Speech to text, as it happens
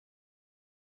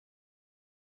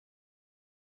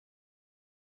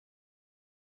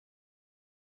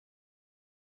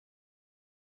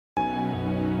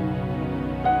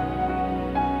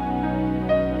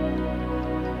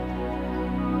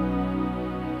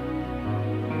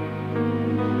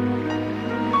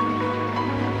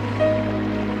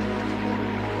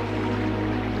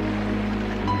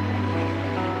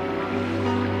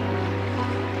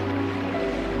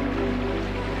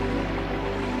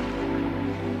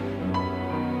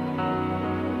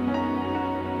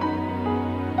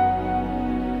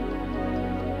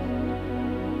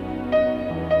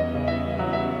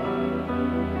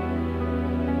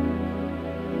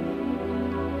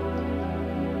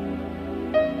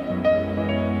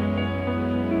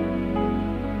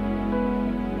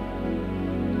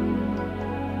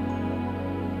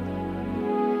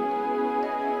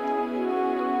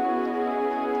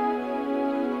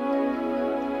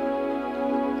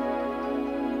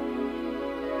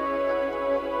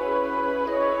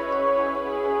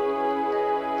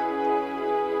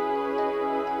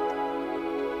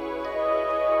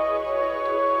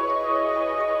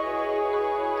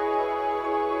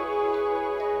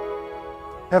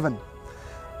Heaven.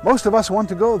 Most of us want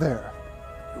to go there.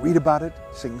 Read about it,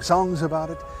 sing songs about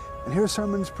it, and hear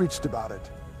sermons preached about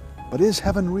it. But is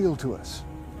heaven real to us?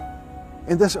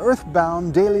 In this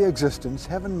earthbound daily existence,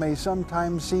 heaven may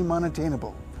sometimes seem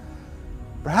unattainable,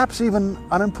 perhaps even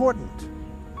unimportant.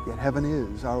 Yet heaven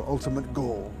is our ultimate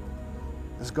goal.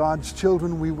 As God's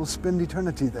children, we will spend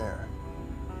eternity there.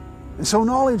 And so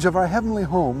knowledge of our heavenly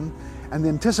home and the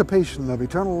anticipation of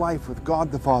eternal life with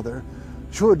God the Father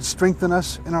should strengthen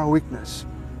us in our weakness,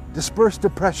 disperse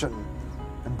depression,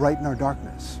 and brighten our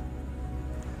darkness.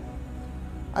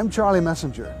 I'm Charlie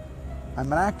Messenger.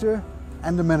 I'm an actor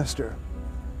and a minister.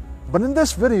 But in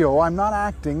this video, I'm not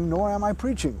acting, nor am I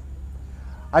preaching.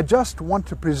 I just want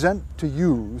to present to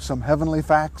you some heavenly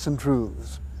facts and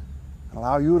truths, and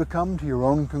allow you to come to your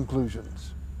own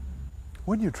conclusions.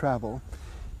 When you travel,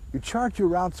 you chart your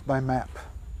routes by map.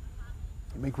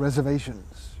 You make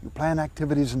reservations. You plan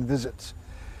activities and visits.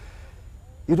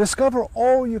 You discover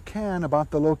all you can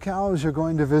about the locales you're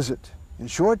going to visit. In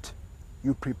short,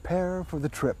 you prepare for the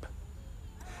trip.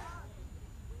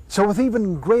 So with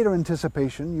even greater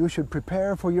anticipation, you should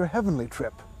prepare for your heavenly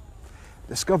trip.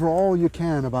 Discover all you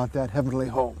can about that heavenly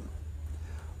home.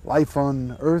 Life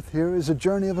on earth here is a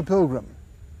journey of a pilgrim,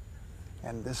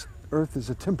 and this earth is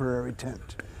a temporary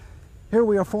tent. Here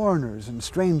we are foreigners and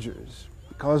strangers.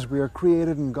 Because we are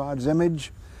created in God's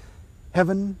image,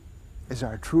 heaven is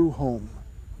our true home.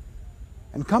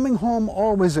 And coming home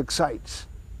always excites.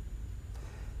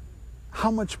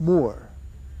 How much more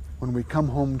when we come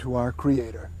home to our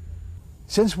Creator?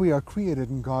 Since we are created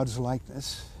in God's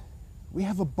likeness, we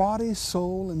have a body,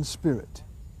 soul, and spirit.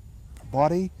 The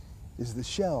body is the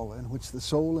shell in which the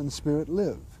soul and spirit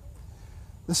live.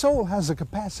 The soul has a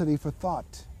capacity for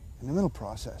thought and the mental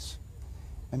process,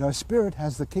 and our spirit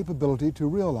has the capability to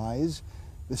realize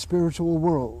the spiritual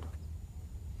world.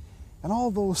 And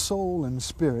although soul and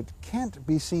spirit can't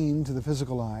be seen to the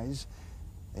physical eyes,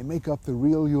 they make up the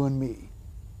real you and me.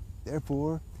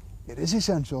 Therefore, it is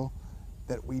essential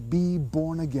that we be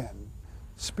born again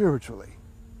spiritually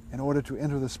in order to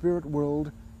enter the spirit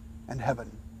world and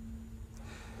heaven.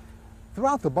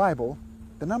 Throughout the Bible,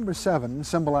 the number 7,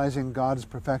 symbolizing God's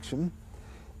perfection,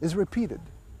 is repeated.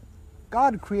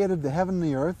 God created the heaven and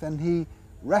the earth, and He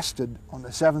rested on the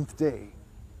 7th day.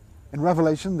 In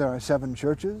Revelation, there are 7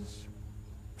 churches,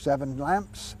 7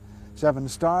 lamps, 7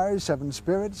 stars, 7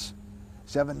 spirits,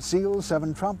 7 seals,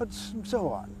 7 trumpets, and so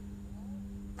on.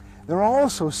 There are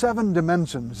also 7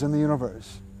 dimensions in the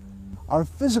universe. Our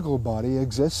physical body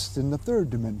exists in the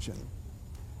 3rd dimension,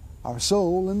 our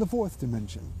soul in the 4th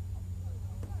dimension.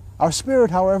 Our spirit,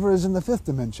 however, is in the 5th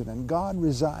dimension, and God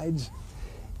resides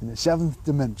in the 7th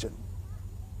dimension.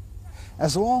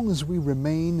 As long as we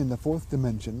remain in the 4th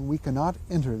dimension, we cannot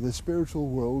enter the spiritual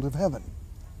world of heaven.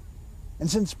 And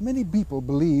since many people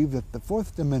believe that the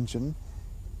 4th dimension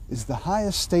is the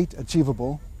highest state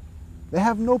achievable, they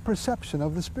have no perception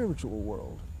of the spiritual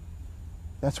world.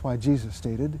 That's why Jesus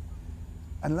stated,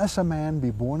 "Unless a man be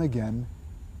born again,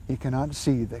 he cannot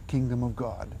see the kingdom of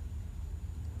God."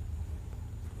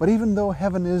 But even though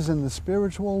heaven is in the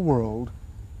spiritual world,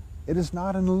 it is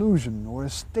not an illusion or a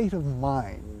state of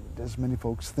mind, as many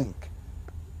folks think.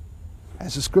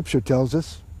 As the Scripture tells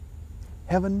us,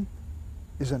 heaven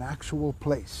is an actual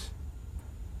place.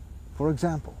 For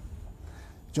example,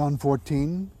 John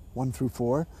 14, 1 through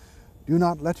 4, "Do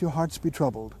not let your hearts be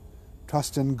troubled.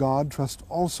 Trust in God, trust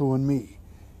also in me.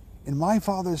 In my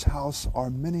Father's house are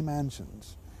many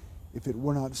mansions. If it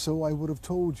were not so, I would have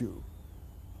told you.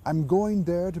 I'm going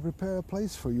there to prepare a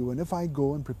place for you, and if I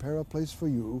go and prepare a place for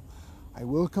you, I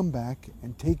will come back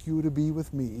and take you to be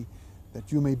with me,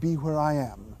 that you may be where I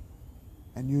am,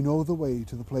 and you know the way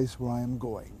to the place where I am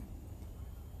going."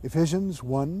 Ephesians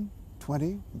 1,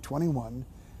 20 and 21,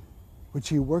 "Which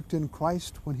He worked in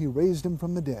Christ when He raised Him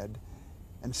from the dead,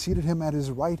 and seated Him at His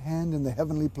right hand in the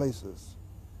heavenly places,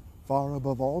 far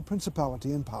above all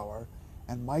principality and power,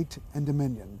 and might and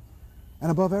dominion,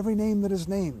 and above every name that is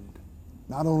named,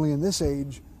 not only in this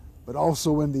age, but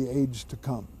also in the age to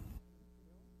come."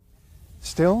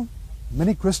 Still,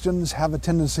 many Christians have a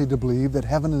tendency to believe that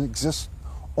heaven exists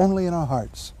only in our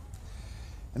hearts.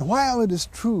 And while it is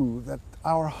true that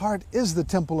our heart is the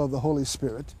temple of the Holy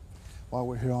Spirit while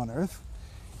we're here on earth,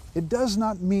 it does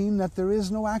not mean that there is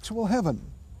no actual heaven.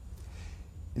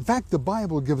 In fact, the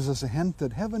Bible gives us a hint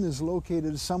that heaven is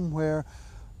located somewhere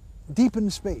deep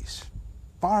in space,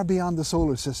 far beyond the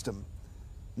solar system,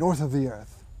 north of the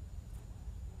earth.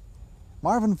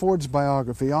 Marvin Ford's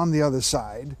biography, On the Other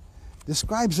Side,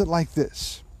 describes it like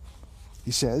this.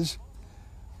 He says,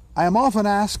 "I am often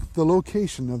asked the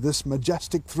location of this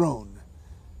majestic throne,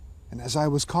 and as I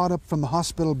was caught up from the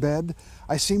hospital bed,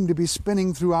 I seemed to be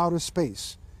spinning through outer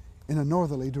space in a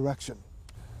northerly direction.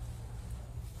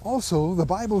 Also, the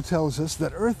Bible tells us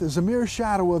that earth is a mere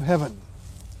shadow of heaven.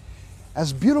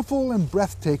 As beautiful and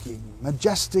breathtaking,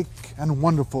 majestic and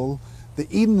wonderful the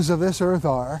Edens of this earth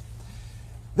are,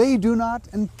 they do not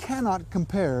and cannot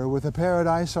compare with the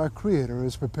paradise our Creator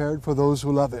has prepared for those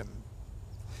who love Him.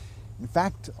 In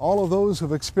fact, all of those who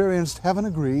have experienced heaven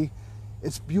agree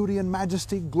its beauty and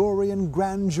majesty, glory and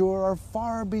grandeur are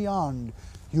far beyond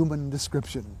human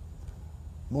description.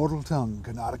 Mortal tongue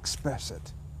cannot express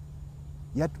it.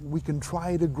 Yet we can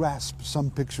try to grasp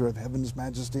some picture of heaven's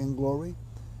majesty and glory,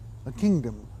 a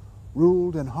kingdom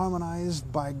ruled and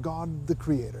harmonized by God the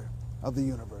Creator of the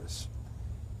universe.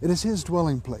 It is His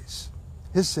dwelling place,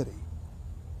 His city,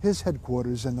 His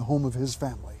headquarters, and the home of His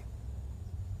family.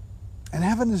 And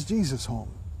heaven is Jesus'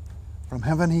 home. From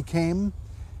heaven He came,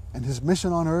 and His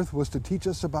mission on earth was to teach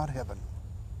us about heaven.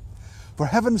 For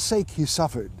heaven's sake He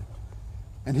suffered,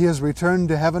 and He has returned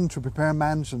to heaven to prepare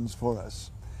mansions for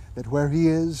us, that where He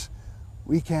is,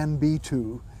 we can be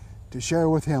too, to share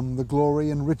with Him the glory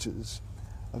and riches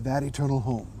of that eternal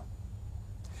home.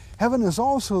 Heaven is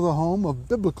also the home of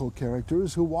biblical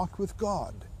characters who walked with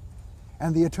God,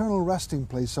 and the eternal resting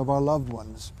place of our loved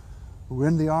ones, who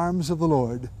in the arms of the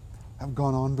Lord have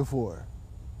gone on before.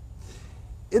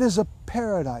 It is a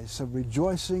paradise of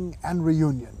rejoicing and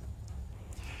reunion.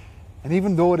 And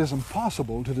even though it is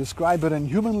impossible to describe it in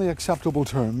humanly acceptable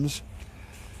terms,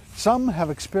 some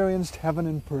have experienced heaven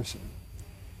in person,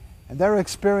 and their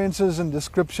experiences and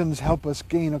descriptions help us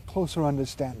gain a closer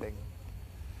understanding.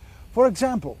 For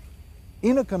example,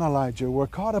 Enoch and Elijah were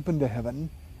caught up into heaven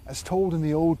as told in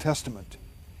the Old Testament,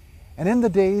 and in the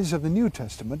days of the New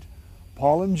Testament,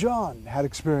 Paul and John had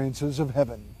experiences of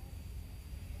heaven.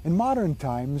 In modern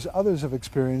times, others have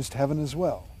experienced heaven as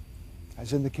well,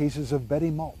 as in the cases of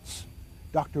Betty Maltz,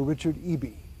 Dr. Richard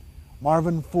Eby,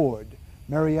 Marvin Ford,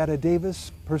 Marietta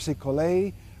Davis, Percy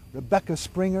Collet, Rebecca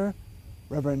Springer,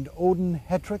 Reverend Oden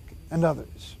Hetrick, and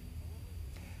others.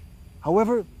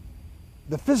 However,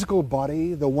 the physical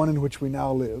body, the one in which we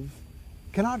now live,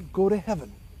 cannot go to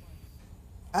heaven.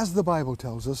 As the Bible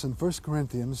tells us in 1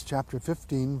 Corinthians chapter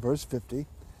 15, verse 50,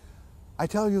 I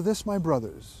tell you this, my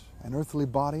brothers, an earthly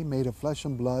body made of flesh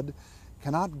and blood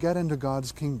cannot get into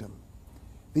God's kingdom.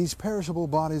 These perishable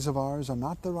bodies of ours are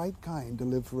not the right kind to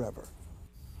live forever.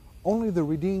 Only the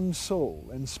redeemed soul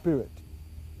and spirit,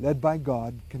 led by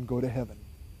God, can go to heaven.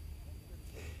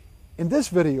 In this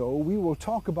video, we will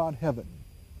talk about heaven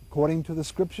according to the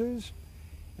Scriptures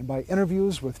and by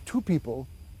interviews with two people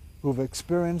who have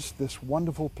experienced this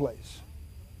wonderful place.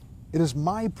 It is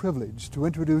my privilege to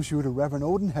introduce you to Reverend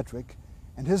Oden Hetrick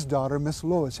and his daughter, Miss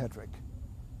Lois Hetrick.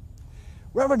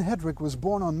 Reverend Hetrick was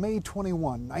born on May 21,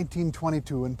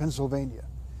 1922 in Pennsylvania.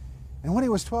 And when he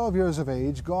was 12 years of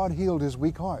age, God healed his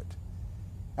weak heart.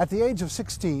 At the age of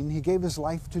 16, he gave his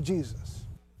life to Jesus.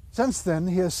 Since then,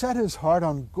 he has set his heart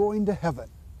on going to heaven.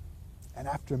 And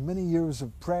after many years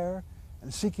of prayer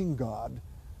and seeking God,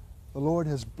 the Lord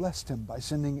has blessed him by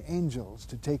sending angels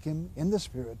to take him in the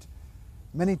Spirit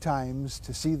many times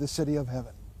to see the city of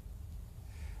heaven.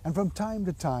 And from time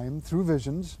to time, through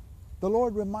visions, the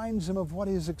Lord reminds him of what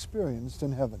he has experienced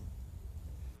in heaven.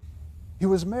 He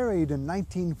was married in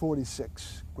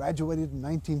 1946, graduated in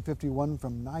 1951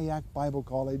 from Nyack Bible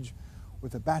College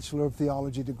with a Bachelor of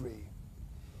Theology degree.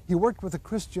 He worked with a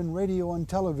Christian radio and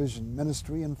television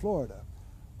ministry in Florida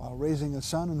while raising a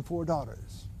son and 4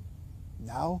 daughters.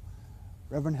 Now,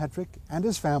 Reverend Hetrick and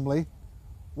his family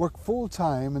work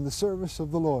full-time in the service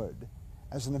of the Lord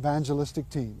as an evangelistic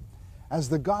team, as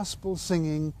the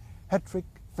gospel-singing Hetrick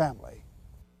family.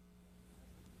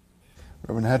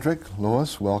 Reverend Hetrick,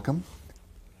 Lois, welcome.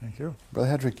 Thank you.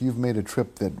 Brother Hetrick, you've made a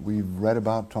trip that we've read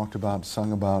about, talked about,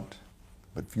 sung about,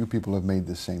 but few people have made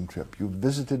the same trip. You've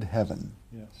visited heaven.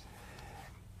 Yes.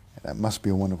 That must be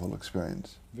a wonderful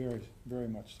experience. Very, very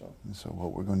much so. And so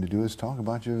what we're going to do is talk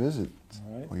about your visit,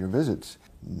 All right. or your visits.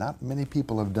 Not many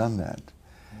people have done that.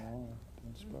 No, I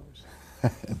don't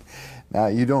suppose. Now,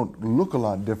 you don't look a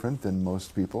lot different than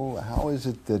most people. How is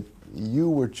it that you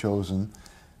were chosen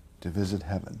to visit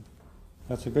heaven?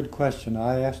 That's a good question.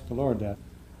 I asked the Lord that.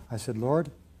 I said,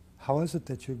 Lord, how is it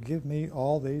that you give me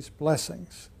all these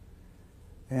blessings?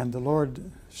 And the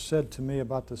Lord said to me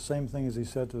about the same thing as he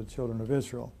said to the children of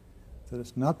Israel, that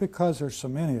it's not because there's so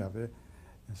many of you,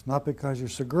 it's not because you're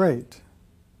so great,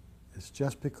 it's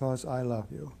just because I love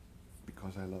you.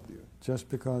 Because I love you. Just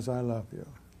because I love you.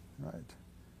 Right.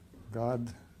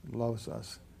 God loves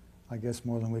us, I guess,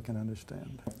 more than we can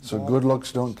understand. So God good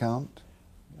looks don't count?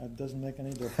 That doesn't make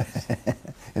any difference.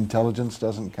 Intelligence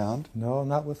doesn't count? No,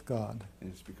 not with God.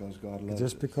 It's because God loves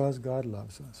Just us. because God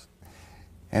loves us.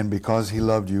 And because He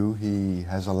loved you, He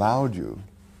has allowed you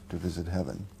to visit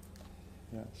heaven.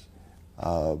 Yes.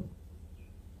 The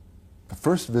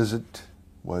first visit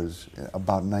was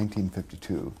about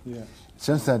 1952. Yes.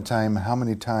 Since that time, how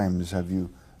many times have you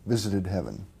visited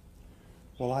heaven?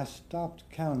 Well, I stopped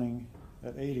counting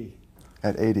at 80.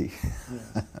 At 80.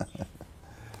 Yeah.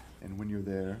 And when you're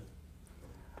there,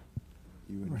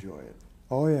 you enjoy it.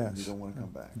 Oh, yes. You don't want to come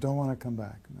back. Don't want to come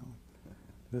back, no.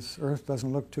 This earth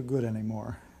doesn't look too good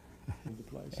anymore. The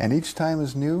place. And each time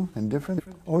is new and different?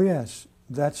 Oh, yes.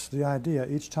 That's the idea.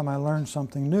 Each time I learn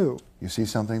something new. You see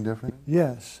something different?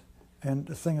 Yes. And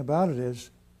the thing about it is,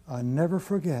 I never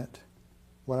forget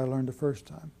what I learned the first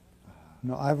time.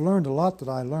 No, I've learned a lot that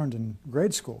I learned in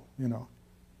grade school, you know,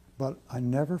 but I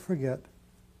never forget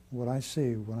what I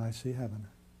see when I see heaven.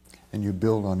 And you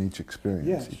build on each experience.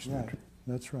 Yes, each right.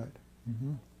 That's right.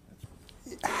 Mm-hmm.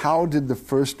 How did the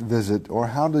first visit, or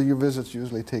how do your visits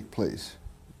usually take place?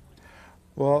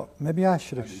 Well, maybe I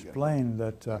should How do you get explain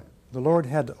that the Lord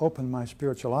had to open my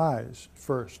spiritual eyes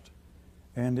first.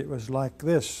 And it was like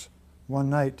this. One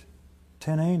night,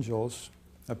 10 angels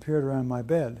appeared around my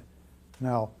bed.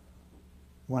 Now,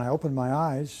 when I opened my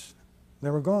eyes, they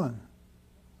were gone.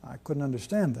 I couldn't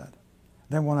understand that.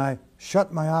 Then when I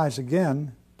shut my eyes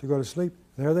again to go to sleep,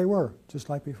 there they were, just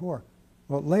like before.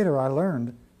 Well, later I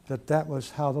learned that that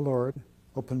was how the Lord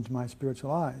opened my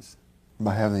spiritual eyes.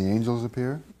 By having the angels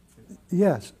appear?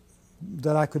 Yes,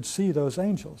 that I could see those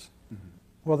angels. Mm-hmm.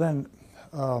 Well then,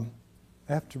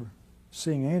 after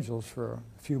seeing angels for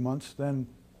a few months, then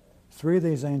 3 of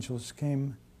these angels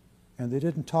came, and they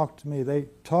didn't talk to me. They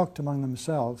talked among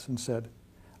themselves and said,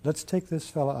 let's take this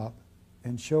fella up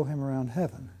and show him around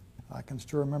heaven. I can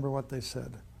still remember what they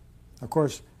said. Of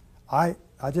course, I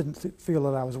didn't feel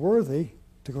that I was worthy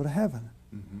to go to heaven.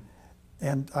 Mm-hmm.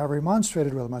 And I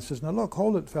remonstrated with them. I says, now look,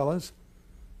 hold it, fellas.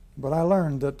 But I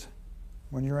learned that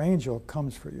when your angel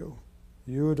comes for you,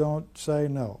 you don't say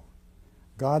no.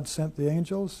 God sent the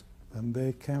angels, and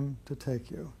they came to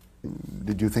take you.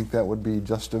 Did you think that would be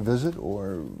just a visit,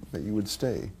 or that you would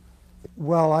stay?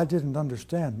 Well, I didn't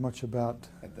understand much about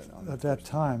At that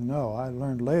time, no. I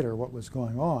learned later what was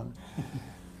going on.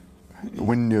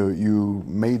 When you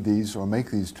made these or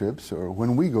make these trips, or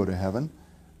when we go to heaven,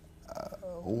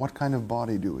 what kind of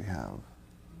body do we have?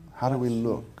 How do we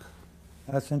look?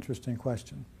 That's an interesting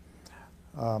question.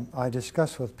 I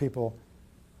discuss with people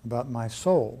about my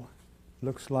soul.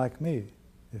 Looks like me.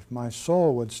 If my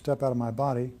soul would step out of my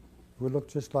body, it would look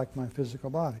just like my physical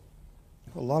body.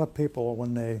 A lot of people,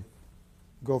 when they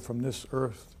go from this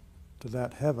earth to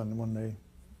that heaven, when they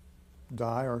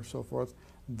die or so forth,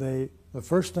 the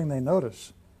first thing they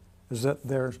notice is that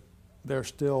they're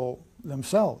still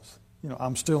themselves. You know,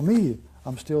 I'm still me.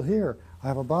 I'm still here. I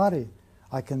have a body.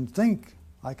 I can think.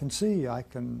 I can see. I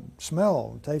can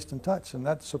smell, taste, and touch. And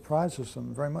that surprises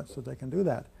them very much that they can do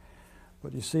that.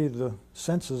 But you see, the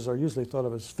senses are usually thought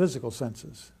of as physical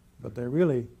senses, but they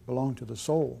really belong to the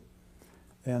soul.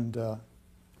 And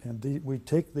we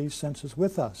take these senses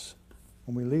with us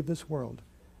when we leave this world,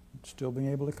 still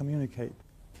being able to communicate.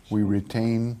 We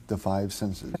retain the 5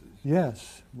 senses.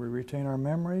 Yes, we retain our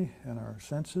memory and our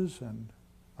senses and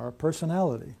our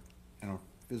personality. And our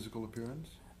physical appearance?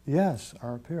 Yes,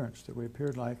 our appearance, that we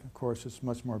appeared like. Of course, it's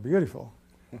much more beautiful.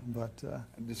 But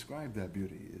describe that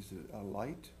beauty. Is it a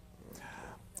light?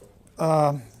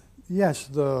 yes,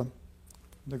 the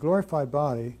glorified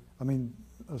body, I mean,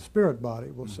 a spirit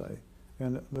body, we'll say,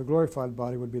 and the glorified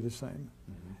body would be the same.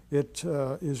 Mm-hmm. It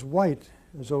is white,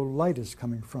 as though light is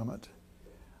coming from it.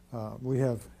 We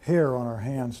have hair on our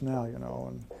hands now, you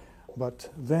know, but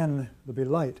then there'll be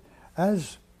light.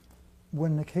 As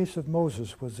when the case of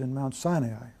Moses was in Mount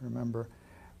Sinai, remember,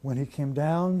 when he came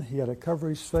down, he had to cover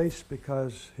his face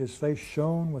because his face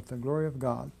shone with the glory of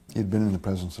God. He'd been in the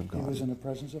presence of God. He was in the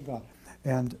presence of God.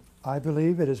 And I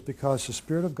believe it is because the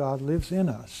Spirit of God lives in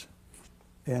us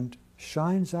and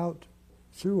shines out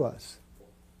through us.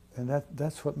 And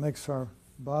that's what makes our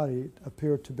body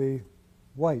appear to be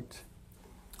white.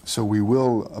 So we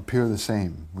will appear the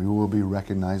same. We will be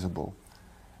recognizable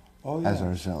as yes.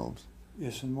 ourselves.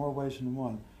 Yes, in more ways than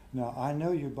one. Now, I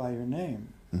know you by your name,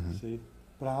 Mm-hmm. see,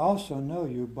 but I also know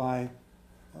you by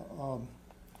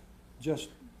just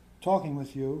talking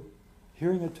with you,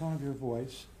 hearing the tone of your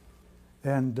voice,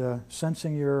 and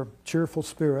sensing your cheerful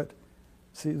spirit.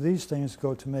 See, these things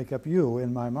go to make up you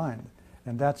in my mind,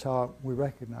 and that's how we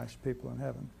recognize people in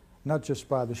heaven. not just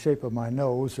by the shape of my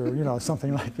nose or, you know,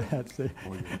 something like that, see?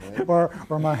 Or your head.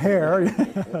 Or my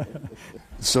hair.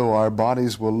 So our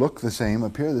bodies will look the same,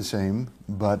 appear the same,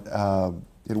 but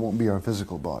it won't be our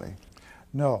physical body.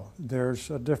 No, there's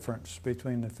a difference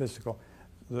between the physical.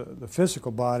 The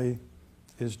physical body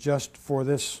is just for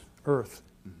this earth.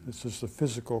 This is the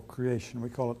physical creation. We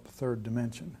call it the third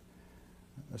dimension.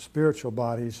 The spiritual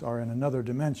bodies are in another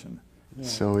dimension. Yeah.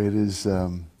 So it is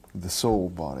the soul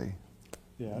body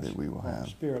Yes. that we will have.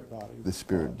 Spirit body. The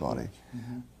spirit body. Yes.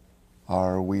 Mm-hmm.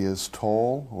 Are we as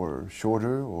tall or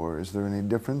shorter, or is there any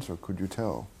difference, or could you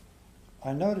tell?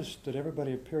 I noticed that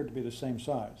everybody appeared to be the same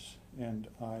size, and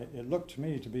it looked to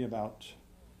me to be about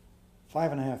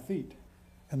 5.5 feet.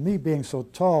 And me being so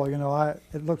tall, you know,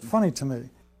 it looked funny to me.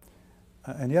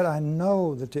 And yet I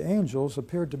know that the angels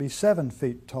appeared to be 7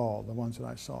 feet tall, the ones that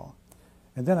I saw.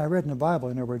 And then I read in the Bible,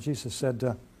 you know, where Jesus said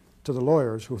to the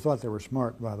lawyers, who thought they were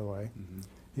smart, by the way,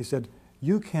 he said,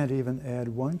 "You can't even add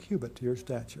 1 cubit to your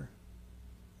stature."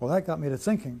 Well, that got me to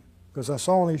thinking, because I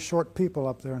saw all these short people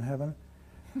up there in heaven.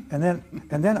 And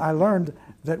then I learned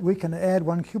that we can add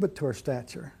 1 cubit to our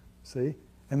stature, see?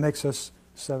 It makes us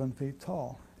 7 feet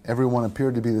tall. Everyone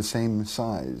appeared to be the same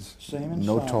size. Same in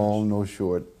no size. tall, no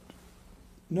short.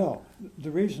 No,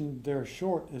 the reason they're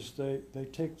short is they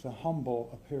take the humble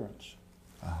appearance.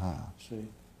 See,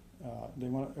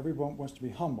 everyone wants to be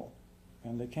humble,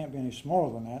 and they can't be any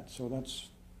smaller than that. So that's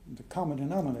the common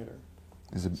denominator.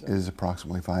 Is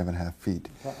approximately 5.5 feet.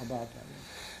 About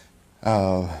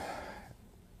that.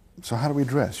 So how do we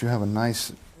dress? You have a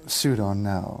nice suit on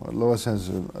now. Lois has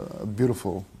a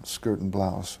beautiful skirt and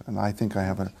blouse, and I think I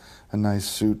have a nice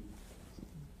suit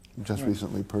just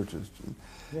recently purchased.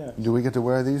 Yes. Do we get to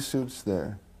wear these suits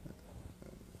there?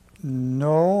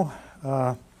 No.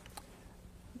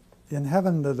 In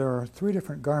heaven, there are 3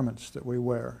 different garments that we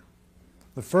wear.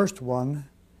 The first one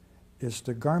is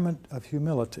the garment of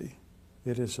humility.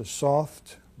 It is a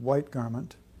soft, white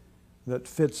garment that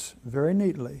fits very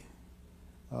neatly.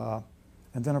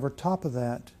 And then over top of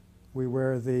that, we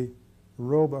wear the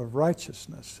robe of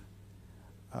righteousness.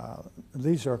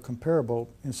 These are comparable,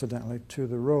 incidentally, to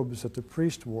the robes that the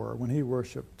priest wore when he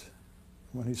worshipped,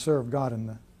 when he served God in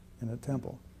the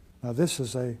temple. Now this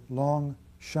is a long,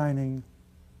 shining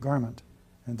garment,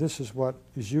 and this is what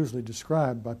is usually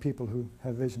described by people who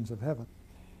have visions of heaven.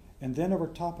 And then over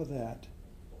top of that,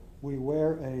 we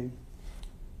wear a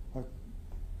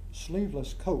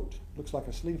sleeveless coat. Looks like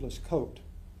a sleeveless coat,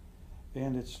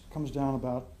 and it comes down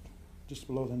about just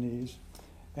below the knees,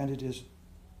 and it is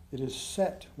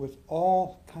set with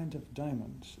all kinds of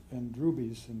diamonds and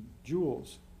rubies and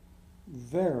jewels.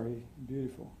 Very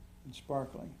beautiful and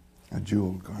sparkling. A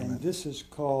jeweled garment. And this is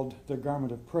called the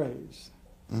garment of praise.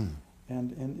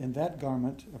 And in that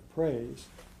garment of praise,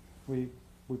 we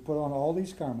put on all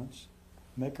these garments,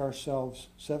 make ourselves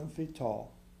 7 feet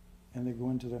tall, and they go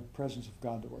into the presence of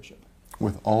God to worship.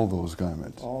 With all those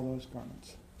garments? With all those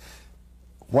garments.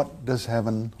 What does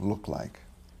heaven look like?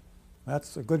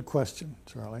 That's a good question,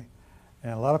 Charlie,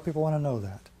 and a lot of people want to know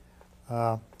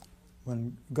that.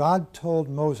 When God told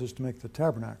Moses to make the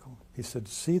tabernacle, he said,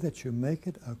 "See that you make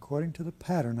it according to the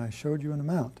pattern I showed you in the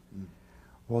mount."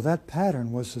 Well, that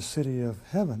pattern was the city of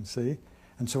heaven, see?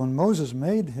 And so when Moses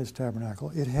made his tabernacle,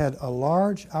 it had a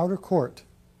large outer court,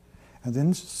 and then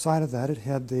inside of that it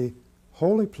had the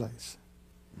holy place,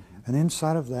 and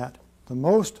inside of that the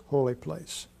most holy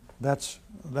place. That's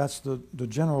the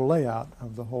general layout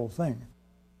of the whole thing.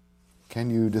 Can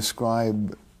you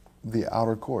describe the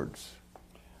outer courts,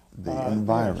 the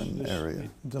environment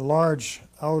area? The large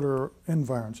outer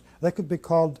environs. They could be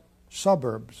called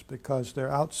suburbs because they're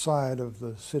outside of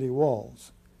the city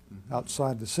walls,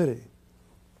 outside the city,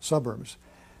 suburbs.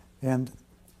 And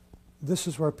this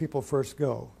is where people first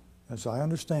go, as I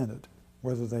understand it.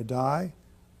 Whether they die,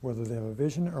 whether they have a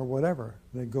vision or whatever,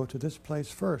 they go to this place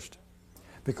first.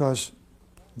 Because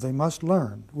they must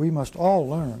learn, we must all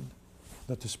learn,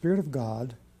 that the Spirit of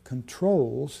God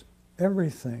controls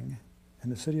everything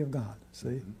in the city of God,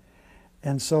 see?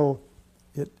 And so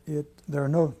there are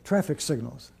no traffic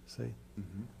signals, see?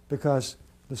 Because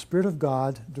the Spirit of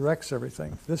God directs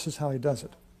everything. This is how He does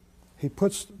it. He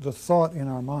puts the thought in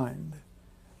our mind,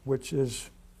 which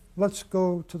is, let's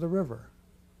go to the river.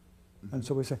 And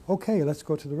so we say, okay, let's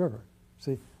go to the river.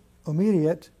 See,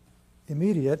 immediate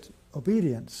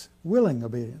obedience, willing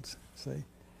obedience, see?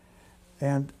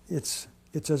 And it's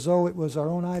as though it was our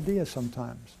own idea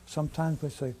sometimes. Sometimes we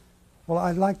say, well,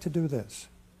 I'd like to do this.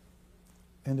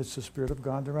 And it's the Spirit of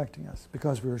God directing us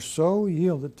because we're so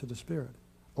yielded to the Spirit.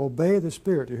 Obey the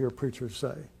Spirit, you hear preachers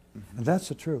say. And that's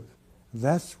the truth.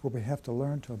 That's where we have to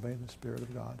learn to obey the Spirit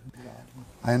of God.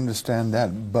 I understand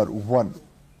that, but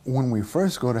when we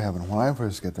first go to heaven, when I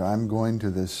first get there, I'm going to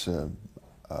this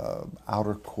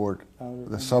outer court,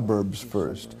 the suburbs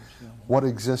first. Yeah. What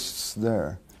exists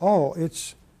there? Oh,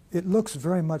 it looks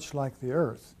very much like the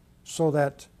earth, so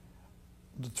that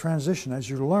the transition, as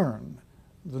you learn,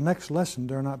 the next lesson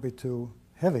dare not be too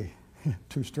heavy,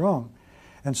 too strong.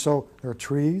 And so there are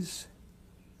trees,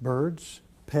 birds,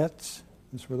 pets,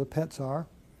 that's where the pets are,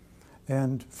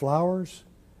 and flowers,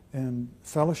 and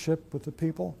fellowship with the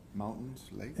people. Mountains,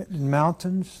 lakes?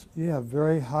 Mountains, yeah,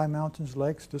 very high mountains,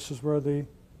 lakes. This is where the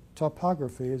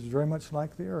topography is very much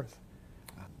like the earth.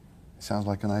 It sounds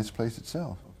like a nice place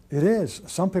itself. It is.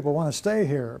 Some people want to stay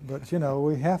here, but, you know,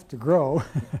 we have to grow.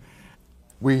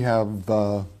 We have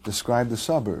described the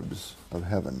suburbs of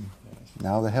heaven. Yes.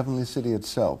 Now the heavenly city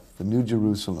itself, the New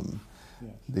Jerusalem,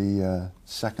 Yes. the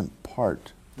second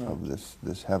part Right. of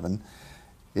this heaven,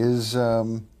 is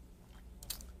how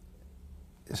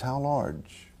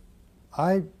large?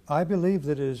 I believe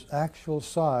that its actual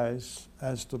size,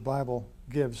 as the Bible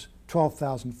gives,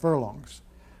 12,000 furlongs.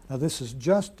 Now this is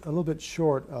just a little bit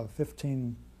short of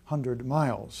 1,500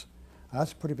 miles.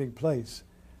 That's a pretty big place.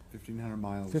 1,500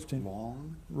 miles 15.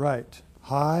 long? Right.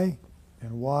 High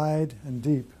and wide and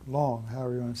deep, long,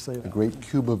 however you want to say that. A great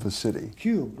cube of a city.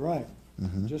 Cube, right.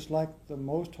 Mm-hmm. Just like the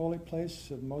most holy place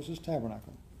of Moses'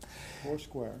 tabernacle, 4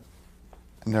 square.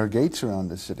 And there are gates around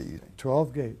the city.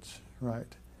 12 gates,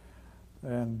 right.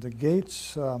 And the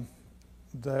gates,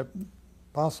 the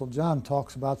Apostle John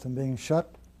talks about them being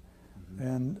shut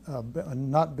and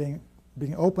not being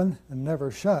open and never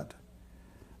shut.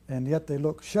 And yet they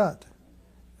look shut.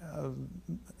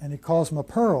 And he calls them a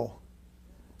pearl.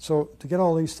 So to get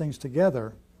all these things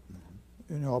together,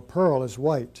 you know, a pearl is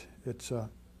white. It's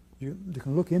you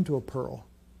can look into a pearl,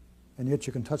 and yet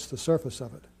you can touch the surface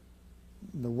of it.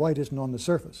 The white isn't on the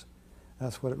surface.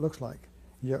 That's what it looks like.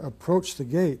 You approach the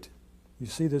gate, you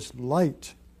see this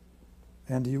light,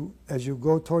 and as you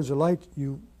go towards the light,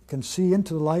 you can see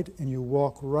into the light, and you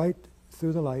walk right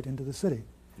through the light into the city.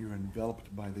 You're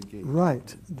enveloped by the gate.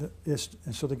 Right.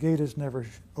 And so the gate is never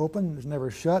open, it's never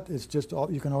shut. It's just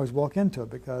you can always walk into it,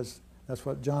 because that's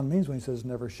what John means when he says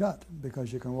never shut,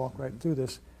 because you can walk right through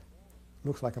this.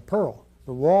 Looks like a pearl.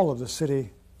 The wall of the city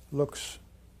looks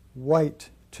white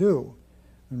too,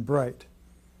 and bright.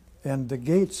 And the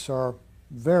gates are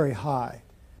very high.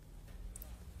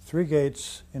 3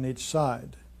 gates in each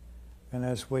side. And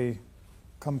as we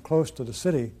come close to the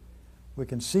city, we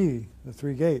can see the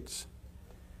 3 gates.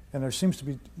 And there seems to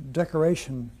be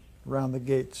decoration around the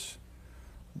gates,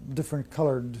 different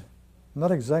colored, not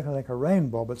exactly like a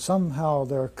rainbow, but somehow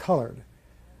they're colored.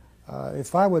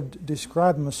 If I would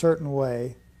describe them a certain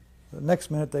way, the next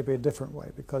minute they'd be a different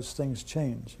way, because things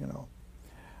change, you know.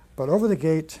 But over the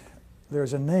gate,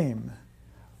 there's a name.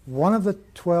 One of the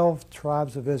 12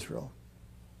 tribes of Israel.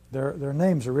 Their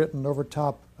names are written over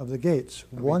top of the gates.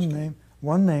 One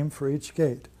name for each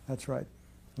gate. That's right.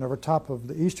 And over top of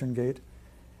the eastern gate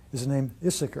is the name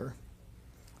Issachar,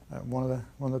 one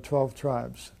of the 12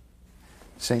 tribes.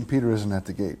 St. Peter isn't at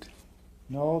the gate.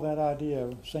 No, that idea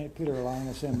of St. Peter allowing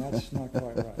us in, that's not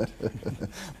quite right.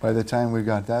 By the time we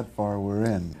got that far, we're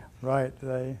in. Right.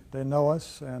 They know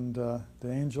us, and the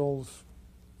angels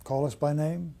call us by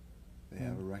name. They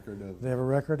have a record of... They have a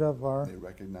record of our... They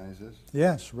recognize us?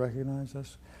 Yes, recognize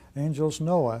us. Angels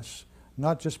know us,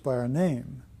 not just by our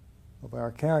name, but by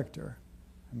our character,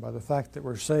 and by the fact that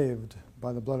we're saved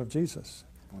by the blood of Jesus.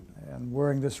 Wonderful. And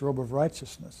wearing this robe of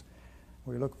righteousness.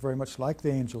 We look very much like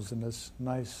the angels in this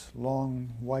nice,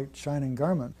 long, white, shining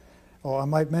garment. Oh, I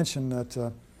might mention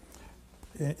that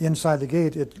inside the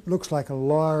gate, it looks like a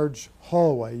large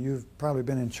hallway. You've probably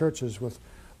been in churches with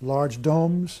large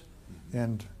domes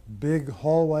and big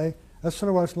hallway. That's sort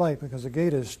of what it's like, because the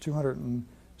gate is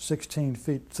 216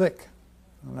 feet thick.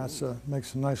 And that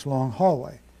makes a nice long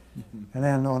hallway. And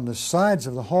then on the sides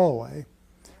of the hallway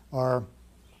are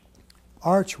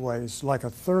archways like a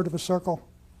third of a circle.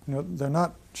 You know, they're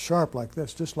not sharp like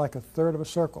this, just like a third of a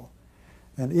circle.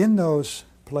 And in those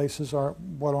places are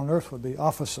what on earth would be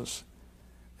offices.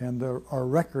 And our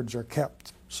records are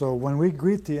kept. So when we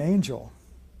greet the angel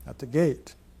at the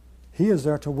gate, he is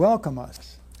there to welcome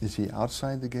us. Is he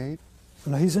outside the gate?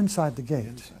 No, he's inside the gate.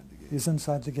 Inside the gate. He's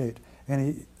inside the gate.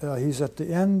 And he's at the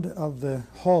end of the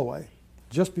hallway,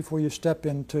 just before you step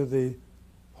into the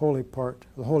holy part,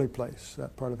 the holy place,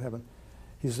 that part of heaven.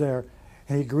 He's there,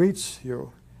 and he greets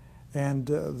you. And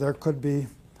there could be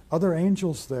other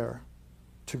angels there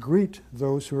to greet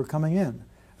those who are coming in.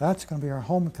 That's going to be our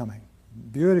homecoming.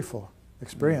 Beautiful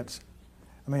experience.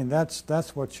 I mean,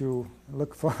 that's what you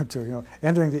look forward to, you know,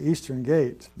 entering the eastern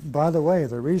gate. By the way,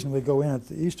 the reason we go in at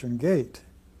the eastern gate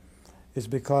is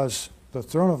because the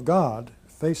throne of God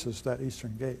faces that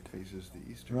eastern gate. Faces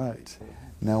the eastern Right. gate.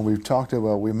 Now we've talked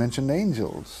about, we mentioned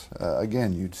angels.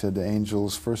 Again, you'd said the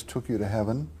angels first took you to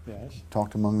heaven, Yes.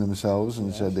 talked among themselves and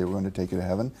Yes. said they were going to take you to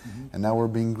heaven, and now we're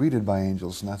being greeted by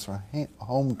angels, and that's our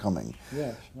homecoming.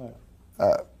 Yes,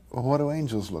 right. What do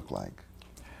angels look like?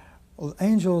 Well,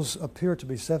 angels appear to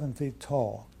be 7 feet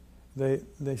tall.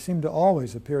 They seem to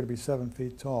always appear to be 7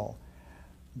 feet tall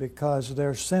because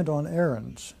they're sent on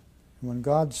errands. When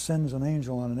God sends an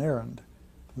angel on an errand,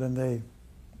 then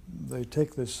they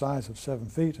take this size of 7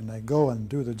 feet and they go and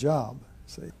do the job.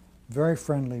 See, very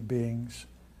friendly beings,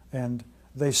 and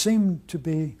they seem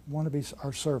to want to be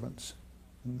our servants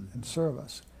and serve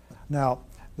us. Now,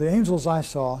 the angels I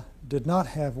saw did not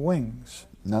have wings.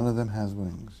 None of them has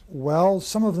wings. Well,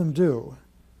 some of them do,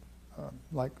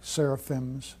 like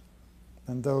seraphims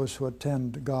and those who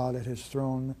attend God at his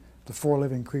throne, the 4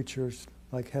 living creatures,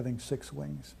 like having 6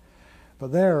 wings.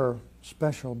 But they're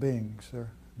special beings.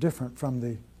 They're different from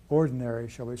the ordinary,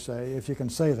 shall we say, if you can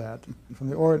say that, from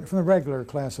the regular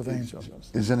class of angels.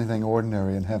 Is anything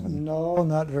ordinary in heaven? No,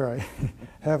 not very.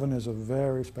 Heaven is a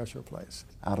very special place.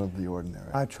 Out of the ordinary.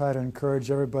 I try to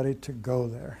encourage everybody to go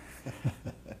there.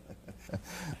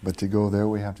 But to go there,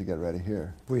 we have to get ready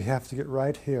here. We have to get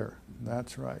right here.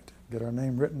 That's right. Get our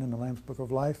name written in the Lamb's Book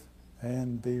of Life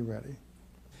and be ready.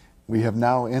 We have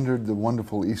now entered the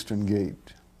wonderful Eastern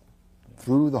Gate,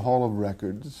 through the Hall of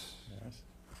Records, Yes.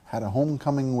 had a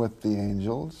homecoming with the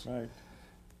angels, Right.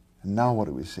 and now what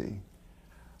do we see?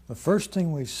 The first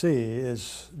thing we see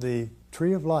is the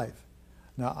tree of life.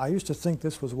 Now, I used to think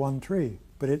this was one tree,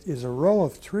 but it is a row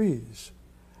of trees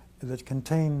that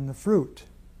contain the fruit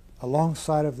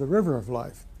alongside of the river of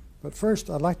life. But first,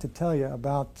 I'd like to tell you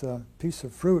about a piece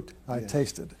of fruit I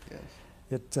tasted. Yes.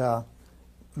 It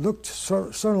looked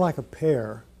sort of like a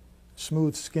pear,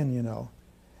 smooth skin, you know,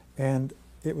 and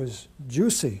it was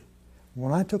juicy.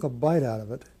 When I took a bite out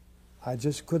of it, I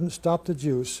just couldn't stop the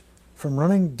juice from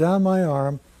running down my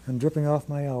arm and dripping off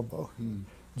my elbow.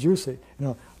 Juicy. You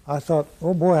know, I thought,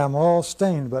 oh boy, I'm all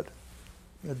stained, but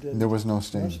it didn't. There was no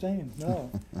stain. No stain,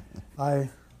 no. I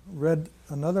read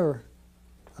another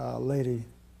lady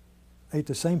ate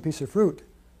the same piece of fruit,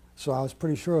 so I was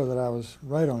pretty sure that I was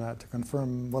right on that to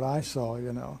confirm what I saw,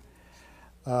 you know.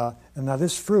 And now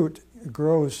this fruit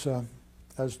grows,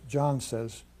 as John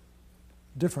says,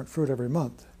 different fruit every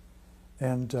month.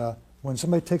 And when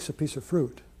somebody takes a piece of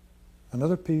fruit,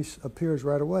 another piece appears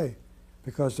right away,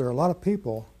 because there are a lot of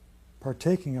people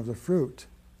partaking of the fruit,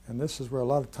 and this is where a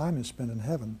lot of time is spent in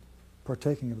heaven,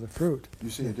 partaking of the fruit. You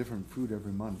say a different fruit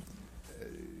every month.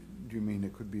 Do you mean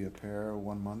it could be a pear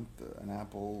 1 month, an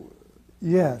apple?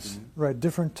 Yes, right,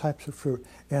 different types of fruit.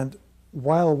 And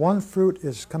while one fruit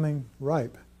is coming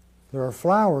ripe, there are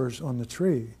flowers on the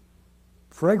tree,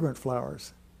 fragrant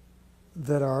flowers,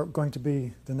 that are going to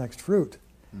be the next fruit.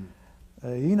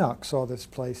 Enoch saw this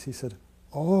place. He said,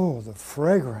 oh, the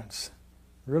fragrance.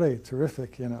 Really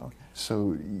terrific, you know.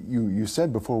 So you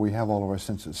said before we have all of our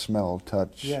senses, smell,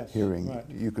 touch, Yes, hearing. right.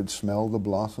 You could smell the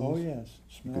blossoms? Oh, yes.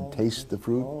 You could taste the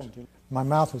fruit? Oh, my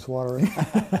mouth was watering.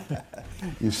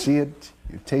 You see it,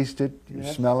 you taste it, you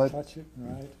Yes, smell it, touch it,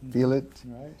 right. feel it,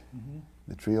 Right.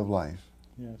 the tree of life,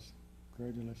 Yes,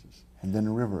 very delicious. and then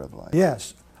a river of life.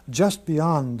 Yes, just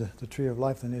beyond the tree of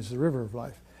life then is the river of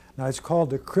life. Now it's called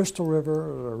the Crystal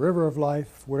River or the River of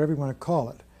Life, whatever you want to call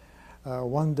it.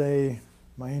 One day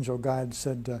my angel guide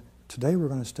said, today we're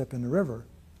going to step in the river.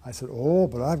 I said, oh,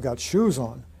 but I've got shoes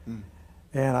on.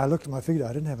 And I looked at my feet,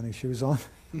 I didn't have any shoes on.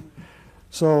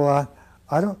 So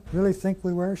I don't really think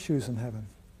we wear shoes in heaven.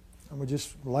 And we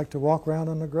just like to walk around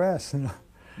on the grass. You know?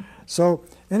 So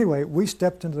anyway, we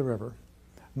stepped into the river.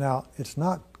 Now, it's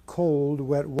not cold,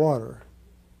 wet water,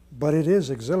 but it is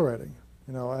exhilarating.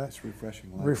 You know, It's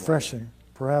refreshing. Like refreshing. water.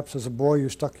 Perhaps as a boy you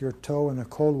stuck your toe in the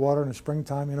cold water in the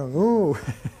springtime, you know, ooh.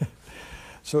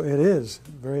 So it is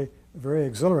very, very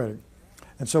exhilarating.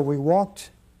 And so we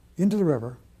walked into the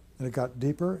river, and it got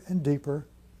deeper and deeper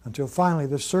until finally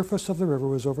the surface of the river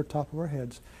was over top of our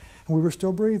heads, and we were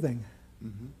still breathing.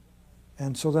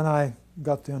 And so then I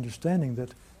got the understanding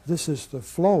that this is the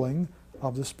flowing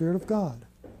of the Spirit of God.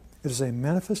 It is a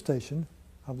manifestation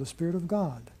of the Spirit of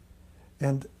God.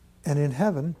 And in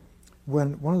heaven,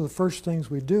 when one of the first things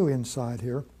we do inside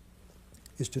here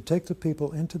is to take the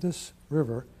people into this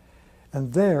river,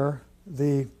 and there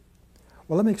well,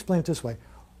 let me explain it this way.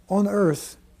 On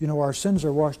earth, you know, our sins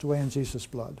are washed away in Jesus'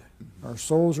 blood. Our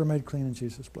souls are made clean in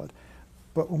Jesus' blood.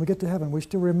 But when we get to heaven, we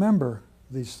still remember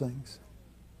these things.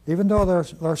 Even though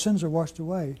our sins are washed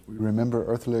away, We remember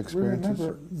earthly we experiences.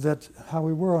 remember that how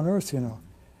we were on earth,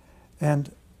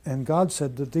 And God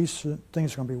said that these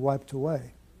things are going to be wiped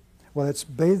away. Well, it's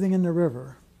bathing in the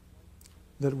river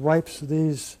that wipes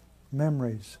these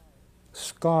memories,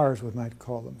 scars we might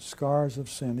call them, scars of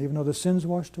sin. Even though the sin's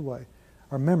washed away,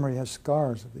 our memory has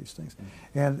scars of these things.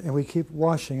 And we keep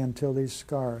washing until these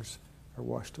scars are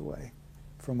washed away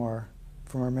from our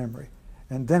memory.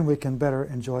 And then we can better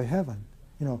enjoy heaven.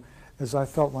 As I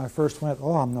felt when I first went,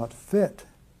 I'm not fit.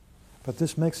 But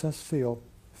this makes us feel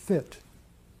fit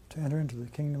to enter into the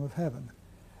kingdom of heaven.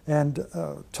 And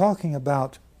talking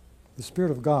about the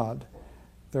Spirit of God,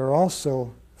 there are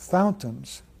also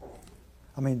fountains.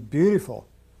 I mean, beautiful,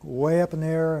 way up in the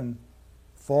air and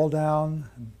fall down,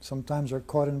 and sometimes they're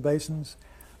caught in basins.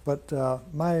 But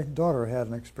my daughter had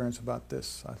an experience about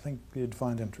this I think you'd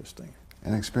find interesting.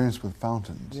 An experience with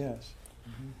fountains. Yes.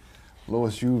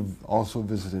 Lois, you've also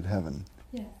visited heaven.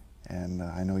 Yes. And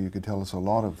I know you could tell us a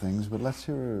lot of things, but let's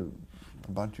hear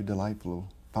about your delightful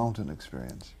fountain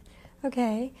experience.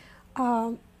 Okay.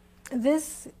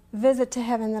 This visit to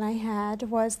heaven that I had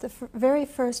was the very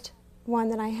first one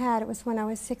that I had. It was when I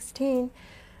was 16.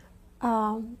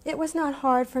 It was not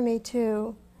hard for me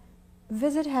to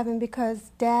visit heaven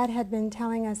because Dad had been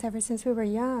telling us ever since we were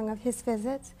young of his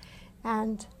visits,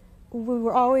 and we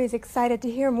were always excited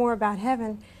to hear more about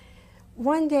heaven.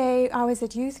 One day I was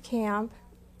at youth camp,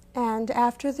 and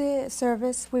after the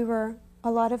service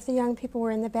a lot of the young people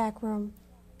were in the back room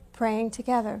praying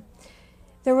together.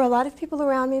 There were a lot of people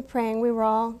around me praying. We were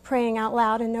all praying out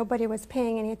loud and nobody was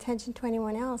paying any attention to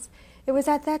anyone else. It was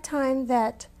at that time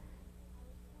that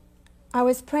I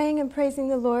was praying and praising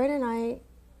the Lord, and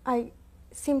I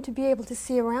seemed to be able to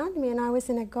see around me, and I was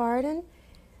in a garden.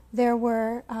 There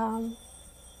were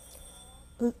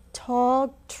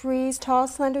tall trees, tall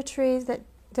slender trees that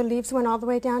the leaves went all the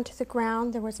way down to the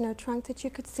ground. There was no trunk that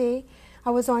you could see. I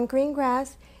was on green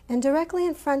grass, and directly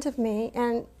in front of me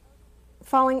and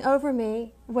falling over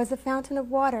me was a fountain of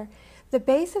water. The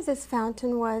base of this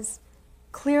fountain was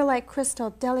clear like crystal,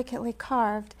 delicately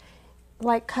carved,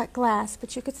 like cut glass,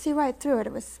 but you could see right through it.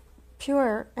 It was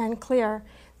pure and clear.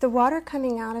 The water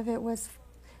coming out of it was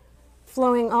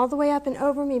flowing all the way up and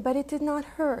over me, but it did not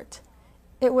hurt.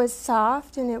 It was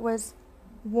soft and it was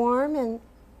warm and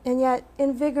yet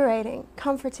invigorating,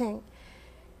 comforting.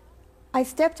 I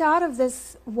stepped out of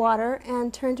this water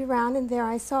and turned around, and there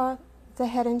I saw the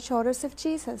head and shoulders of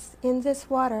Jesus in this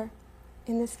water,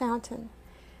 in this fountain.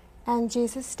 And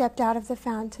Jesus stepped out of the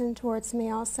fountain towards me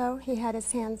also. He had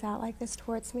his hands out like this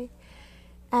towards me.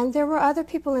 And there were other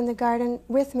people in the garden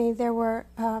with me. There were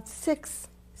six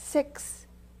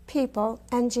people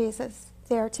and Jesus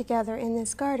there together in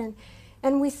this garden.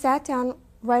 And we sat down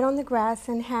right on the grass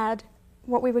and had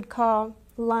what we would call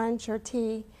lunch or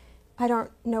tea. I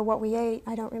don't know what we ate.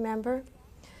 I don't remember.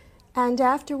 And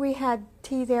after we had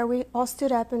tea there, we all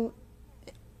stood up, and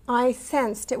I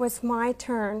sensed it was my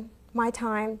turn, my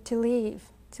time to leave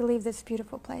this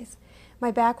beautiful place.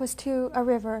 My back was to a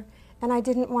river, and I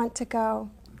didn't want to go.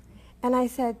 And I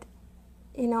said,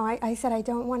 I said, I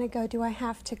don't want to go. Do I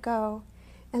have to go?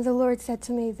 And the Lord said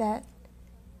to me that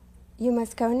you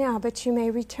must go now, but you may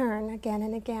return again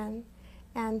and again.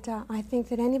 And I think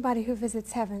that anybody who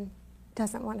visits heaven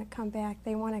doesn't want to come back.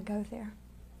 They want to go there.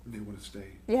 They want to stay.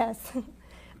 Yes,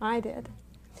 I did.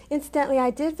 Incidentally, I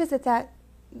did visit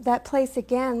that place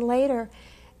again later,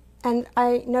 and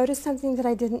I noticed something that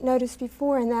I didn't notice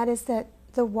before, and that is that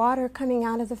the water coming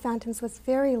out of the fountains was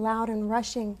very loud and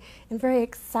rushing and very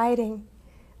exciting,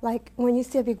 like when you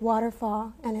see a big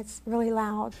waterfall and it's really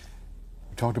loud.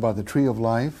 We talked about the tree of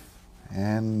life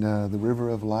and the river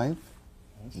of life.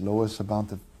 Yes. Lois, about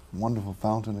the wonderful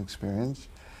fountain experience.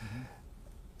 Mm-hmm.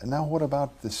 And now what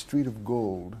about the street of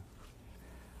gold?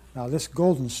 Now this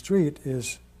golden street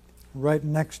is right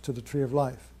next to the tree of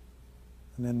life.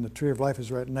 And then the tree of life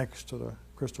is right next to the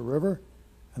crystal river.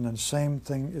 And then the same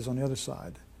thing is on the other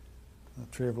side. The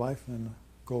tree of life and then the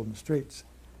golden streets.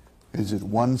 Is it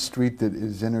one street that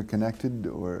is interconnected,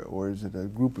 or is it a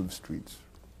group of streets?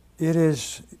 It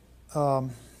is,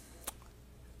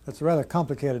 that's a rather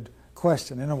complicated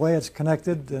question. In a way it's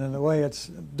connected, and in a way it's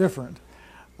different.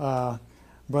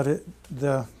 But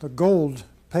the gold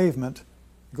pavement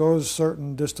goes a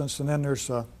certain distance, and then there's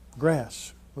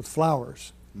grass with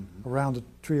flowers around the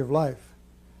tree of life.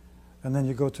 And then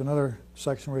you go to another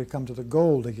section where you come to the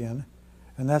gold again,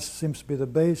 and that seems to be the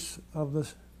base of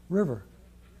this river.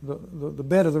 The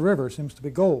bed of the river seems to be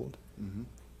gold. Mm-hmm.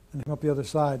 And you come up the other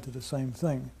side to the same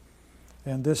thing.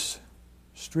 And this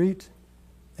street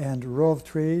and row of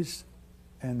trees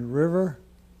and river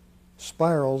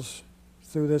spirals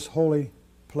through this holy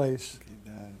place.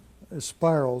 It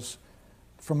spirals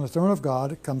from the throne of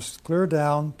God. It comes clear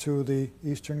down to the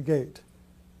eastern gate,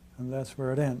 and that's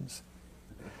where it ends.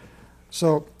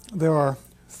 So there are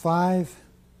 5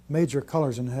 major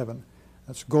colors in heaven.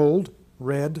 That's gold,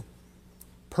 red,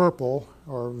 purple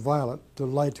or violet, the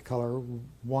light color,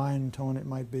 wine tone it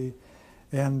might be,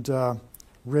 and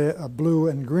blue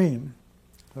and green.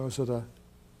 Those are the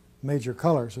major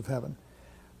colors of heaven.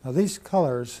 Now these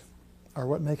colors are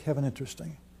what make heaven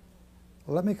interesting.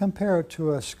 Let me compare it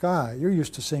to a sky. You're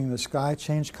used to seeing the sky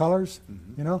change colors,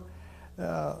 you know.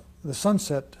 The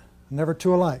sunset, never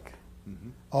two alike,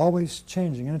 always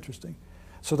changing and interesting.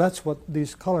 So that's what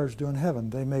these colors do in heaven.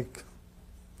 They make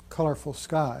colorful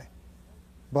sky.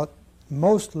 But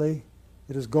mostly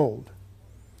it is gold.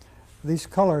 These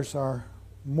colors are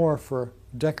more for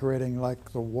decorating,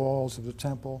 like the walls of the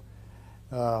temple,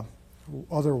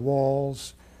 other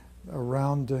walls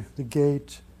around the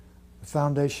gate, the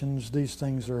foundations. These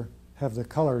things have the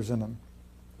colors in them.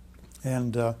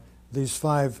 And these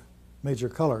 5 major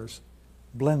colors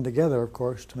blend together, of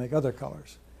course, to make other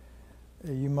colors.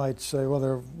 You might say,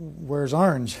 well, where's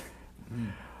orange?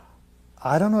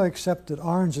 I don't know, except that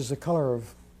orange is the color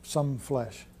of some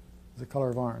flesh, the color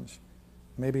of orange.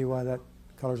 Maybe why that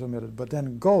color is omitted. But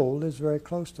then gold is very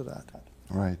close to that.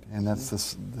 Right, and that's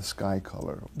the sky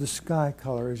color. The sky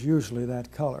color is usually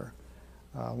that color.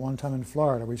 One time in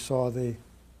Florida, we saw the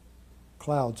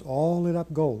clouds all lit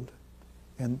up gold.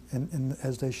 And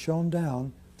as they shone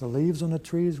down, the leaves on the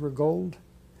trees were gold.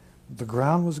 The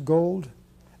ground was gold.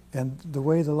 And the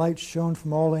way the light shone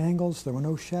from all the angles, there were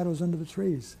no shadows under the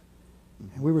trees.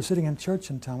 And we were sitting in church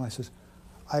in town.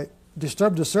 I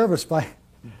disturbed the service by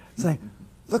saying,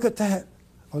 look at that.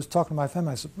 I was talking to my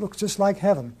family. I said, looks just like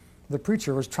heaven. The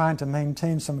preacher was trying to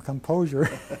maintain some composure.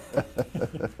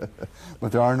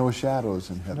 But there are no shadows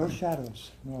in heaven. No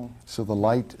shadows, no. So the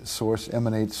light source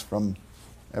emanates from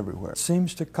everywhere. It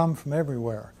seems to come from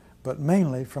everywhere, but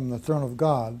mainly from the throne of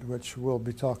God, which we'll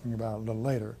be talking about a little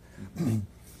later.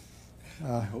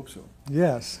 I hope so.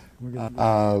 Yes.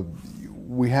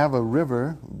 We have a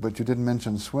river, but you didn't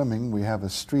mention swimming. We have a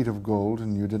street of gold,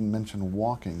 and you didn't mention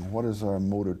walking. What is our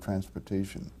mode of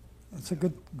transportation? That's a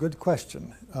good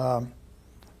question. The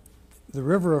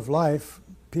river of life,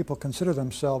 people consider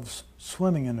themselves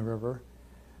swimming in the river,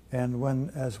 and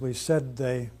when, as we said,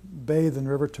 they bathe in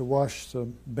the river to wash the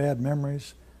bad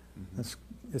memories,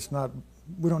 it's not,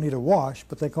 we don't need a wash,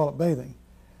 but they call it bathing.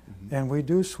 And we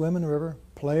do swim in the river,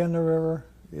 play in the river.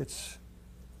 It's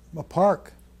a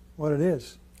park, what it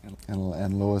is.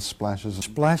 And Lois splashes?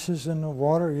 Splashes in the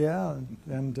water, yeah,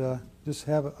 and just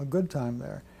have a good time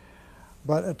there.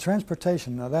 But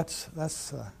transportation, now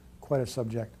that's quite a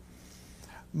subject.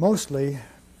 Mostly,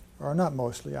 or not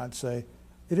mostly, I'd say,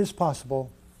 it is possible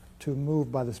to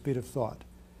move by the speed of thought.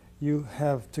 You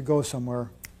have to go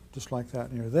somewhere just like that,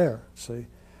 and you're there, see.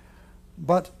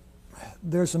 But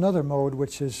there's another mode,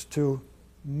 which is to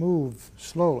move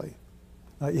slowly.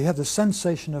 You have the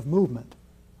sensation of movement,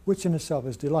 which in itself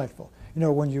is delightful. You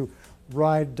know, when you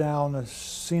ride down a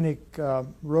scenic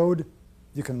road,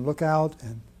 you can look out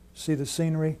and see the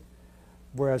scenery,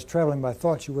 whereas traveling by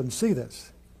thought, you wouldn't see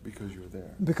this. Because you're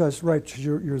there. Because, right,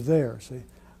 you're there, see.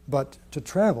 But to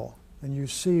travel, and you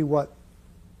see what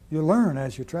you learn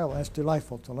as you travel, that's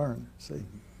delightful to learn, see.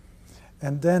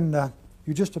 And then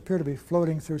you just appear to be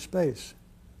floating through space.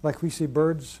 Like we see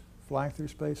birds flying through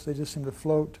space, they just seem to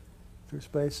float through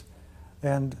space.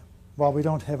 And while we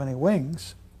don't have any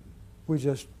wings, we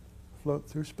just float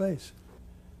through space.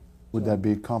 Would that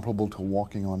be comparable to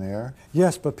walking on air?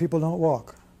 Yes, but people don't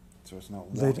walk. So it's not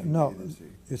walking? No,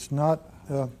 it's not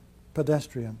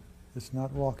pedestrian. It's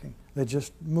not walking. They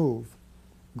just move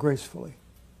gracefully.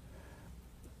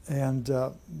 And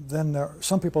then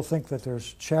some people think that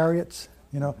there's chariots,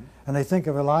 you know, and they think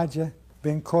of Elijah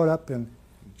being caught up in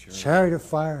chariot of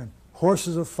fire and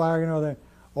horses of fire, you know, they're,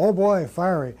 oh boy,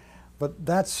 fiery. But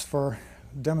that's for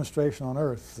demonstration on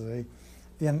earth.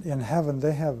 In heaven,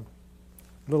 they have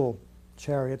little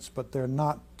chariots, but they're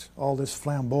not all this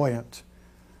flamboyant.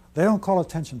 They don't call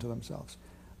attention to themselves.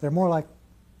 They're more like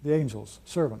the angels,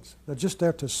 servants. They're just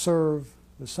there to serve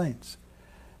the saints.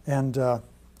 And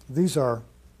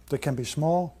they can be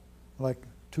small, like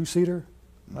two-seater,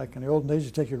 like in the olden days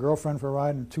you take your girlfriend for a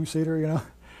ride in a two-seater, you know,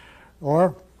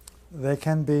 or they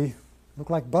can look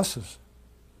like buses,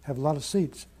 have a lot of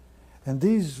seats. And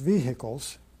these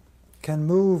vehicles can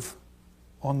move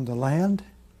on the land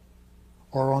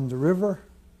or on the river,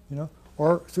 you know,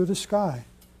 or through the sky,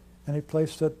 any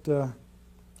place that,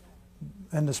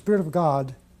 and the Spirit of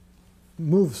God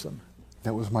moves them.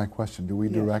 That was my question. Do we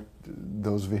direct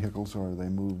those vehicles, or are they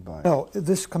moved by? No,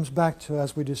 this comes back to,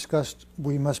 as we discussed,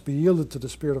 we must be yielded to the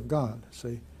Spirit of God,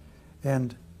 see?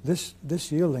 And this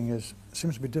yielding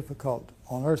seems to be difficult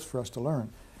on earth for us to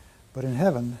learn. But in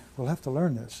heaven, we'll have to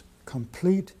learn this.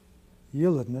 Complete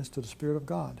yieldedness to the Spirit of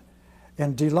God.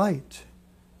 And delight.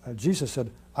 Jesus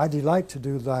said, I delight to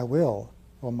do thy will,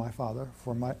 O my Father,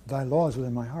 for thy law is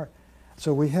within my heart.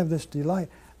 So we have this delight.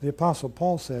 The Apostle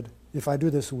Paul said, if I do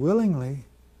this willingly,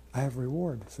 I have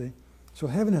reward, see? So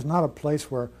heaven is not a place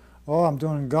where, oh, I'm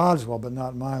doing God's will, but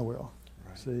not my will.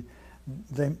 Right. See,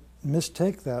 they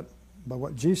mistake that by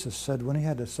what Jesus said when he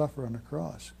had to suffer on the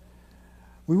cross.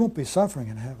 We won't be suffering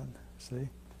in heaven, see?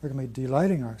 We're going to be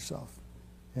delighting ourselves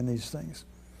in these things.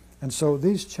 And so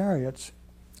these chariots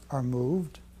are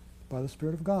moved by the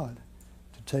Spirit of God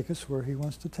to take us where he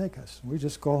wants to take us. We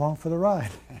just go along for the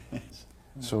ride.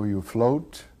 So you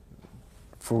float,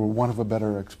 for want of a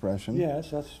better expression.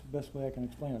 Yes, that's the best way I can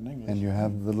explain it in English. And you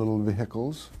have the little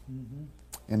vehicles. Mm-hmm.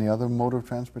 Any other mode of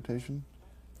transportation?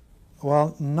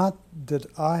 Well, not that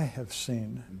I have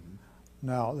seen. Mm-hmm.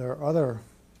 Now, there are other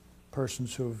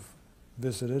persons who've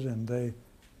visited, and they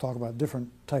talk about different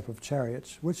type of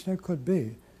chariots, which there could be.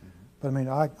 Mm-hmm. But I mean,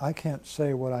 I can't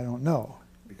say what I don't know.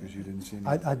 Because you didn't see any.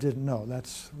 I didn't know.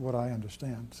 That's what I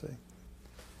understand, see.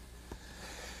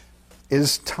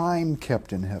 Is time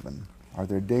kept in heaven? Are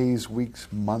there days, weeks,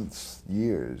 months,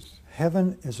 years?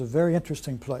 Heaven is a very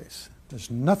interesting place.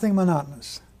 There's nothing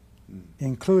monotonous,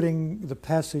 including the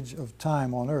passage of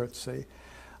time on earth, see.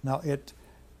 Now,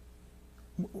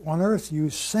 on earth you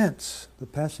sense the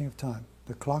passing of time.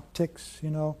 The clock ticks,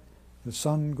 you know, the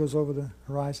sun goes over the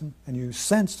horizon, and you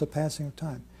sense the passing of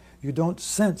time. You don't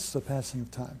sense the passing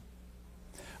of time.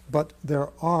 But there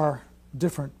are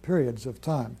different periods of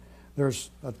time. There's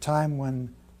a time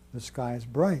when the sky is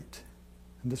bright,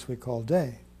 and this we call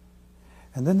day.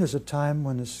 And then there's a time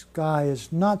when the sky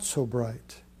is not so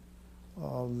bright.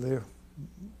 The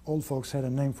old folks had a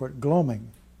name for it,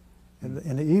 gloaming,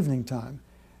 in the evening time.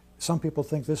 Some people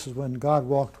think this is when God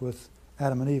walked with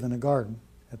Adam and Eve in the garden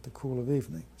at the cool of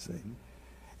evening, see. Mm-hmm.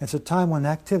 It's a time when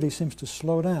activity seems to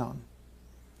slow down.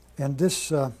 And this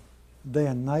day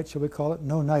and night, shall we call it?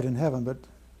 No night in heaven, but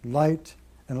light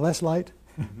and less light.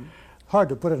 Mm-hmm. Hard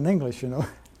to put it in English, you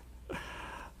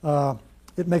know.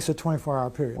 It makes a 24-hour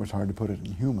period. Well, it's hard to put it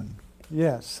in human.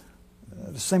 Yes,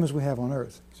 the same as we have on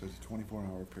earth. So it's a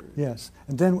 24-hour period. Yes,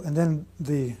 and then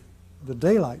the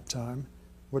daylight time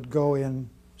would go in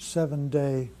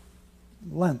 7-day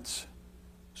lengths.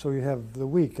 So you have the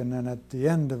week, and then at the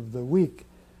end of the week,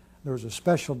 there was a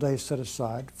special day set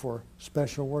aside for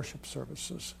special worship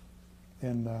services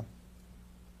in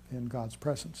God's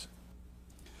presence.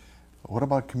 What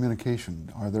about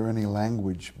communication? Are there any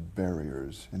language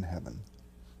barriers in heaven?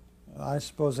 I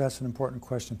suppose that's an important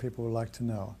question people would like to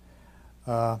know.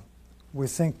 We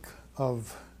think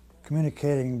of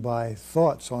communicating by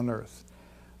thoughts on earth,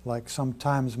 like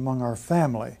sometimes among our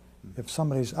family. If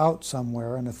somebody's out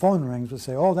somewhere and the phone rings, we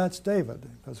say, oh, that's David,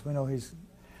 because we know he's...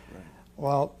 Right.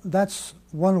 Well, that's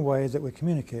one way that we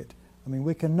communicate. I mean,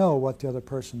 we can know what the other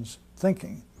person's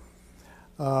thinking.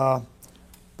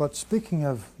 But speaking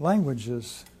of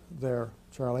languages there,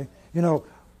 Charlie, you know,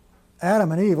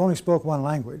 Adam and Eve only spoke one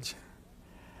language.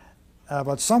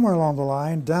 But somewhere along the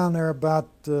line, down there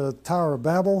about the Tower of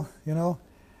Babel, you know,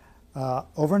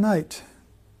 overnight,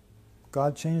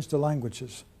 God changed the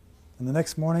languages. And the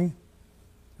next morning,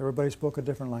 everybody spoke a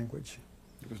different language.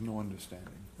 There was no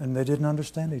understanding. And they didn't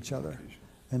understand each other.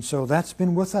 And so that's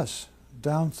been with us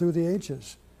down through the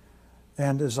ages.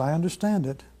 And as I understand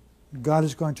it, God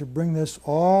is going to bring this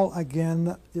all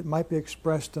again. It might be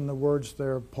expressed in the words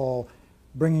there of Paul,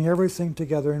 bringing everything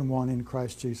together in one in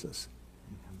Christ Jesus,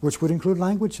 which would include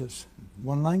languages.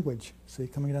 One language. See,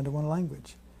 coming down to one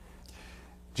language.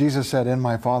 Jesus said, in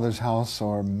my Father's house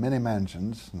are many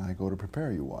mansions, and I go to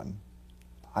prepare you one.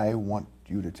 I want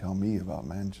you to tell me about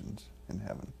mansions in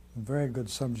heaven. Very good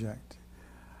subject.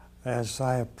 As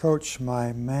I approach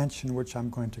my mansion, which I'm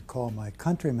going to call my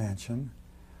country mansion,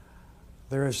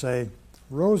 there is a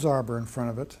rose arbor in front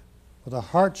of it with a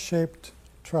heart-shaped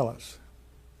trellis.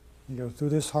 You go through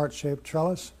this heart-shaped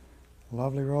trellis,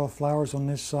 lovely row of flowers on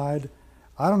this side.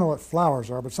 I don't know what flowers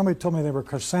are, but somebody told me they were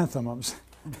chrysanthemums.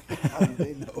 How do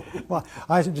they know? Well,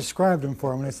 I described them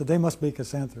for them, and they said they must be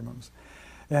chrysanthemums.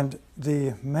 And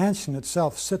the mansion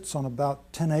itself sits on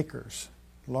about 10 acres,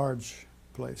 large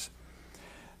place.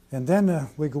 And then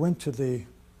we go into the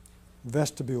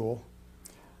vestibule,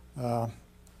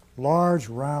 large,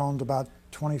 round, about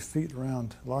 20 feet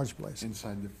around, large place.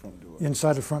 Inside the front door.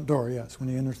 Inside the front door, yes, when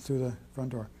you enter through the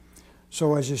front door.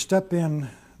 So as you step in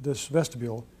this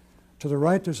vestibule, to the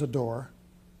right there's a door,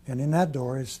 And in that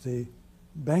door is the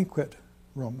banquet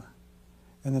room.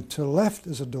 And then to the left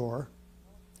is a door.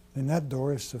 In that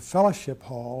door is the fellowship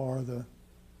hall, or the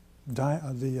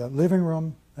living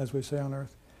room, as we say on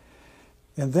earth.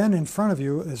 And then in front of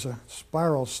you is a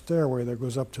spiral stairway that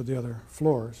goes up to the other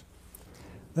floors.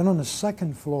 Then on the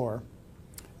second floor,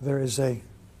 there is a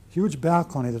huge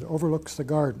balcony that overlooks the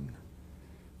garden,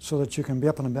 so that you can be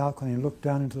up on the balcony and look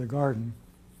down into the garden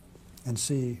and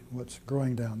see what's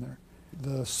growing down there.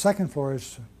 The second floor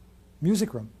is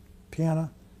music room,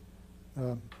 piano.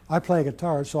 I play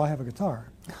guitar, so I have a guitar.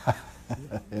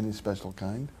 Any special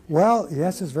kind? Well,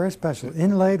 yes, it's very special.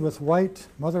 Inlaid with white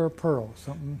mother of pearl,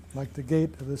 something like the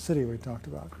gate of the city we talked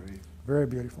about. Great. Very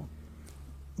beautiful.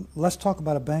 Let's talk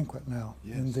about a banquet now.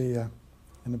 Yes.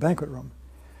 In the banquet room.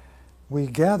 We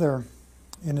gather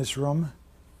in this room,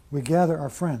 we gather our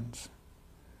friends.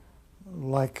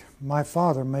 Like my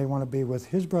father may want to be with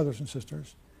his brothers and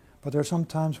sisters, but there are some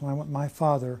times when I want my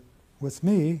father with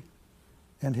me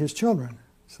and his children,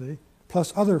 see,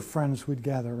 plus other friends we'd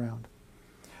gather around.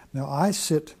 Now I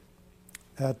sit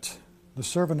at the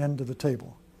servant end of the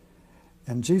table,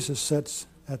 and Jesus sits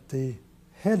at the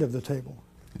head of the table.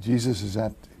 Jesus is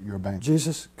at your banquet.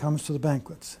 Jesus comes to the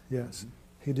banquets, yes.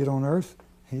 He did on earth,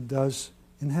 he does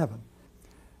in heaven.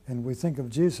 And we think of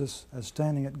Jesus as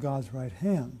standing at God's right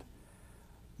hand.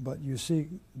 But you see,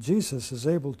 Jesus is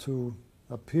able to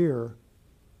appear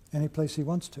any place he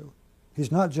wants to.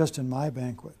 He's not just in my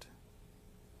banquet.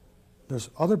 There's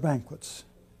other banquets,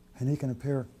 and he can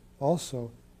appear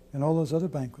also in all those other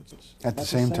banquets. At the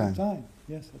same time.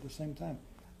 Yes, at the same time.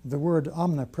 The word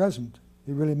omnipresent,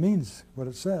 it really means what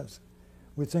it says.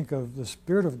 We think of the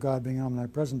Spirit of God being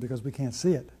omnipresent because we can't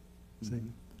see it. See?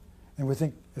 And we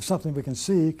think if something we can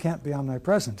see can't be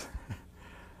omnipresent.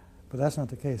 But that's not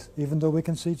the case. Even though we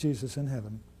can see Jesus in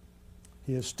heaven,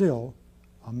 he is still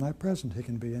omnipresent. He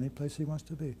can be any place he wants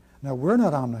to be. Now, we're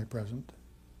not omnipresent.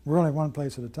 We're only one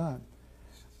place at a time.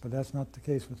 But that's not the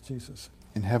case with Jesus.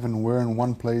 In heaven, we're in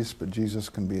one place, but Jesus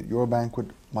can be at your banquet,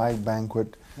 my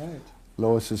banquet, Right.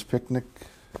 Lois's picnic,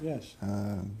 Yes.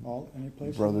 Any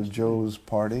place. Brother Joe's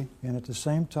party. And at the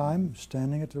same time,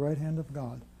 standing at the right hand of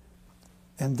God.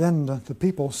 And then the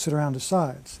people sit around the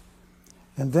sides.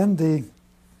 And then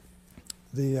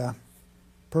the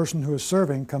person who is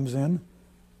serving comes in,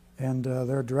 and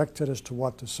they're directed as to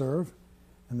what to serve,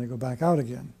 and they go back out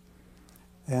again.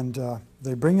 And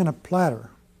they bring in a platter.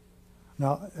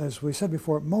 Now, as we said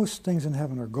before, most things in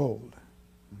heaven are gold,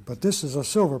 but this is a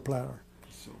silver platter.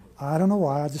 I don't know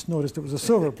why, I just noticed it was a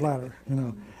silver platter, you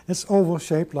know. It's oval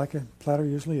shaped like a platter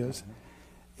usually is.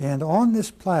 And on this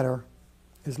platter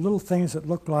is little things that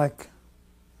look like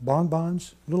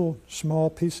bonbons, little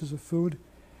small pieces of food.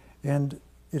 And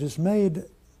it is made, I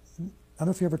don't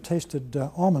know if you ever tasted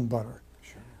almond butter,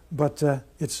 Sure. but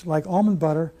it's like almond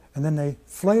butter, and then they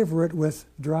flavor it with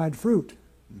dried fruit.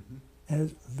 Mm-hmm. And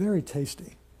it's very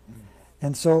tasty.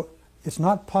 And so it's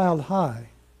not piled high,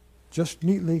 just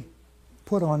neatly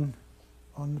put on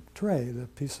the tray, the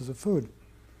pieces of food.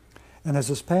 And as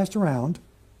it's passed around,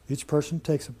 each person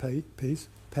takes a piece,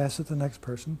 passes it to the next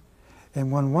person,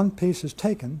 and when one piece is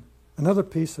taken, another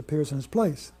piece appears in its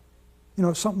place. You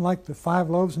know, something like the 5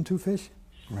 loaves and 2 fish.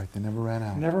 Right, they never ran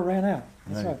out. Never ran out.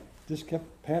 That's Right. right. Just kept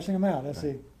passing them out as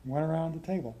they went around the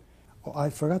table. Oh, I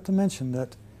forgot to mention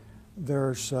that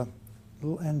there's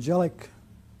little angelic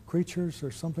creatures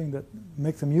or something that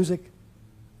make the music.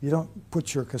 You don't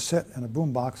put your cassette in a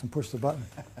boombox and push the button.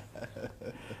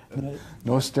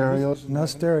 No stereos? No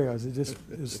stereos. It just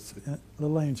is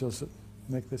little angels that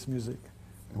make this music.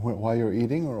 While you're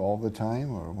eating, or all the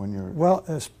time, or when you're... Well,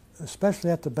 especially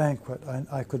at the banquet,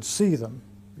 I could see them.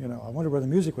 You know, I wondered where the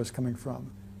music was coming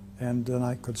from. And then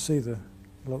I could see the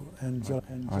little angelic.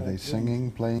 Are they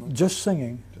singing, playing? Just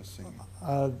singing. Just singing.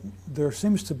 There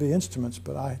seems to be instruments,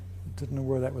 but I didn't know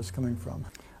where that was coming from.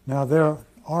 Now, there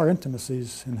are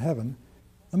intimacies in heaven.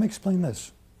 Let me explain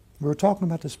this. We were talking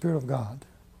about the Spirit of God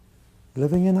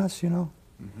living in us, you know.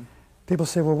 Mm-hmm. People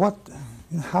say, well,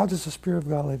 how does the Spirit of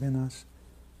God live in us?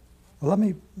 Well, let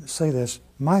me say this.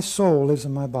 My soul lives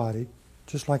in my body,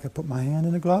 just like I put my hand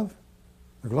in a glove.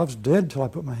 The glove's dead till I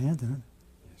put my hand in it.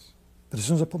 Yes. But as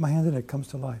soon as I put my hand in it, it comes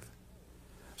to life.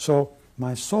 So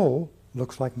my soul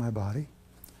looks like my body,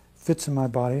 fits in my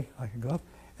body like a glove,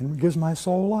 and gives my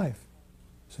soul life.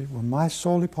 See, when my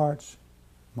soul departs,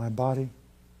 my body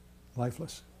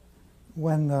lifeless.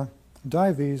 When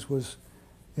Dives was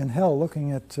in hell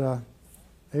looking at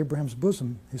Abraham's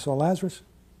bosom, he saw Lazarus.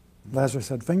 Mm-hmm. Lazarus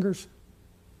had fingers.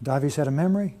 Dives had a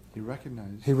memory. He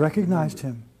recognized. He recognized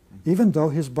him, even though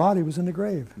his body was in the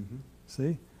grave. Mm-hmm.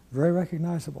 See, very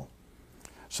recognizable.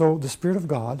 So the Spirit of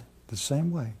God, the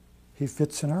same way. He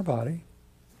fits in our body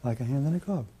like a hand in a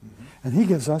glove. Mm-hmm. And he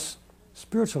gives us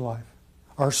spiritual life.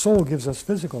 Our soul gives us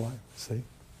physical life, see?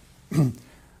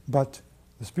 But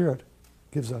the Spirit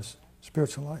gives us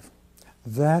spiritual life.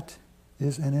 That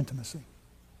is an intimacy.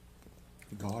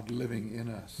 God living in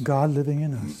us. God living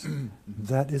in us.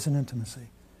 That is an intimacy.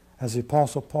 As the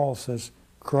Apostle Paul says,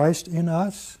 Christ in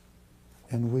us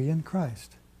and we in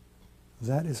Christ.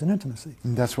 That is an intimacy.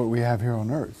 And that's what we have here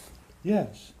on earth.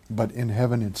 Yes. But in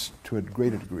heaven it's to a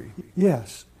greater degree.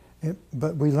 Yes.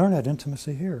 But we learn that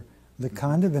intimacy here. The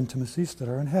kind of intimacies that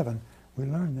are in heaven, we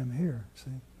learn them here,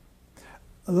 see?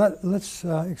 Let's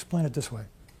explain it this way.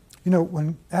 You know,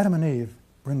 when Adam and Eve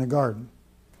were in the garden,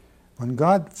 when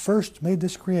God first made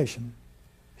this creation,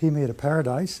 he made a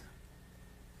paradise,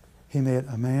 he made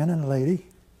a man and a lady,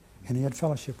 and he had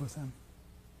fellowship with them.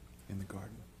 In the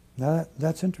garden. Now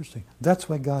that's interesting. That's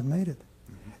why God made it.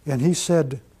 Mm-hmm. And he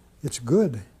said, it's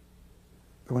good.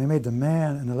 But when he made the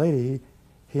man and the lady,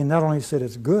 he not only said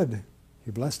it's good, he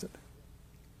blessed it.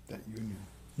 That union.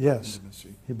 Yes,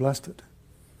 intimacy. He blessed it.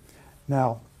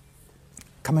 Now,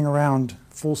 coming around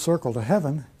full circle to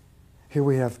heaven, here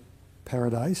we have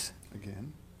paradise.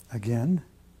 Again.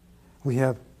 We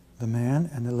have the man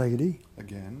and the lady.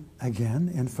 Again,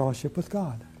 in fellowship with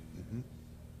God. Mm-hmm.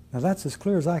 Now that's as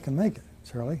clear as I can make it,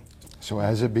 Charlie. So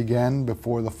as it began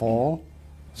before the fall,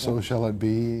 so shall it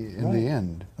be in the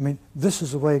end. I mean, this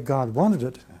is the way God wanted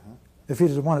it. Uh-huh. If he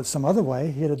had wanted it some other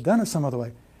way, he'd have done it some other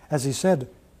way. As he said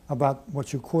about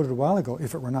what you quoted a while ago,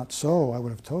 if it were not so, I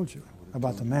would have told you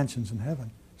about the mansions in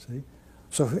heaven. See?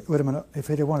 So if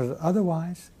he'd have wanted it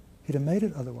otherwise, he'd have made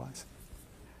it otherwise.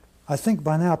 I think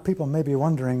by now people may be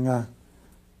wondering, are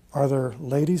there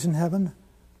ladies in heaven?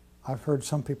 I've heard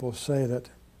some people say that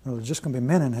there's just going to be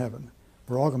men in heaven.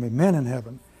 We're all going to be men in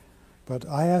heaven. But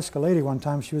I asked a lady one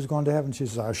time, she was going to heaven, she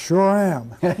says, I sure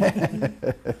am.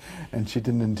 And she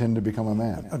didn't intend to become a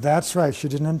man. That's right, she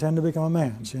didn't intend to become a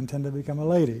man. She intended to become a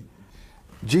lady.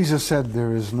 Jesus said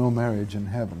there is no marriage in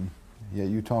heaven, yet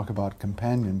you talk about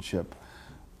companionship.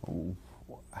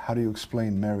 How do you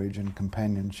explain marriage and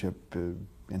companionship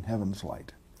in heaven's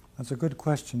light? That's a good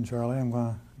question, Charlie. I'm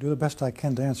going to do the best I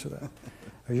can to answer that.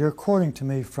 You're quoting to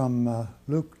me from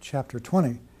Luke chapter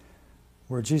 20,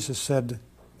 where Jesus said,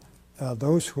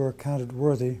 those who are counted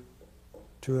worthy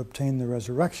to obtain the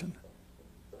resurrection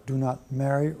do not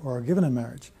marry or are given in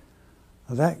marriage.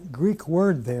 Now, that Greek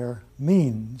word there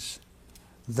means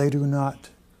they do not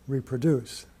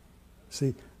reproduce.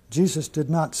 See, Jesus did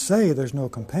not say there's no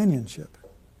companionship.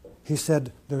 He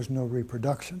said there's no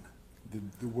reproduction.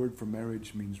 The word for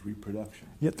marriage means reproduction.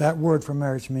 Yet that word for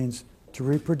marriage means to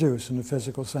reproduce in the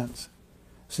physical sense.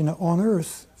 See, now on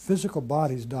earth, physical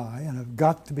bodies die and have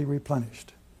got to be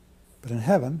replenished. But in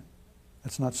heaven,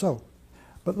 that's not so.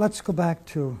 But let's go back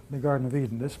to the Garden of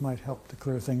Eden. This might help to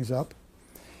clear things up.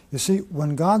 You see,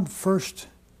 when God first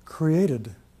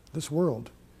created this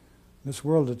world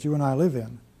that you and I live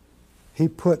in, he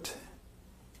put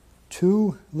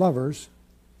two lovers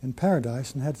in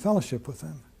paradise and had fellowship with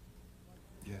them.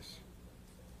 Yes.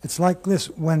 It's like this.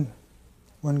 When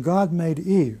God made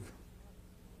Eve,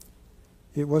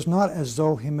 it was not as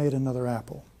though he made another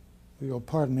apple. You'll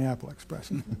pardon the apple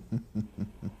expression.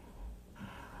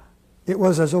 It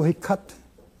was as though he cut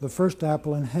the first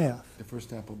apple in half. The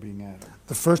first apple being Adam.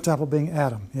 The first apple being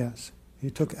Adam, yes.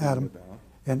 He took Adam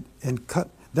and cut.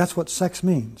 That's what sex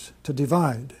means, to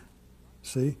divide.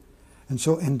 See? And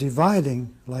so in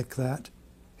dividing like that,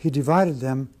 he divided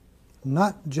them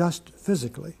not just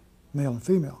physically, male and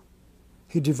female.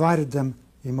 He divided them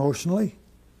emotionally,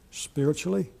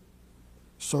 spiritually,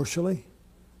 socially,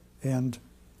 and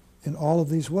in all of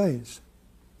these ways,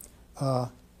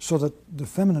 so that the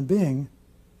feminine being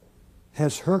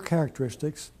has her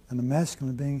characteristics and the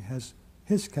masculine being has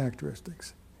his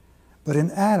characteristics. But in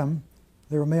Adam,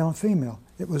 they were male and female.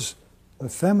 It was the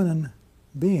feminine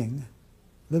being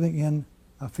living in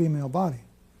a female body,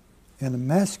 and the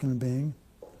masculine being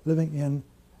living in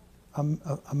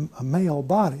a male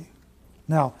body.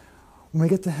 Now, when we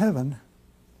get to heaven,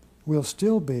 we'll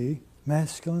still be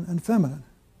masculine and feminine,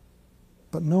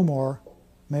 but no more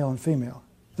male and female.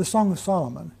 The Song of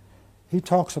Solomon, he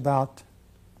talks about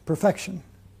perfection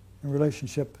in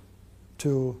relationship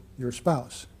to your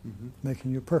spouse,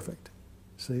 making you perfect.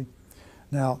 See?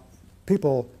 Now,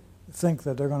 people think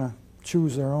that they're going to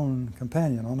choose their own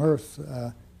companion. On earth,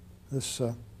 this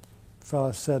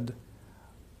fellow said,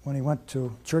 when he went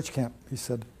to church camp, he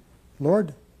said,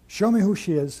 Lord, show me who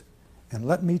she is and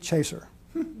let me chase her.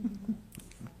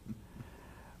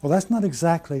 Well, that's not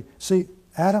exactly... See,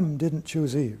 Adam didn't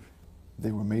choose Eve.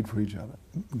 They were made for each other.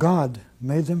 God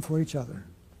made them for each other.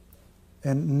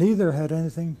 And neither had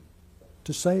anything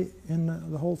to say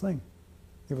in the whole thing.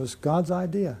 It was God's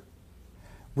idea.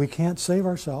 We can't save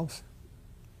ourselves.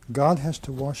 God has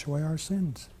to wash away our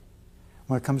sins.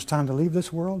 When it comes time to leave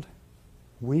this world,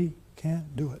 we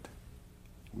can't do it.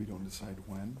 We don't decide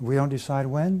when. We don't decide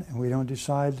when, and we don't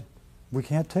decide, we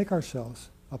can't take ourselves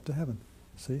up to heaven.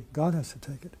 See, God has to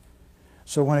take it.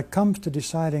 So when it comes to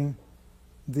deciding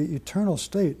the eternal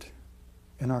state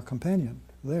in our companion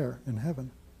there in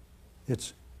heaven,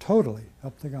 it's totally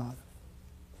up to God.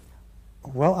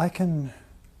 Well, I can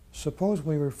suppose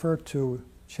we refer to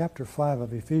chapter 5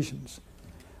 of Ephesians.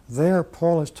 There,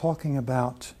 Paul is talking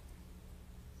about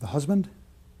the husband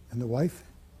and the wife,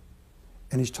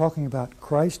 and he's talking about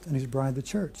Christ and his bride, the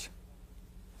church.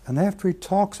 And after he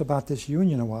talks about this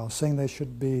union a while, saying they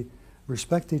should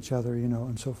respect each other,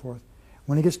 and so forth,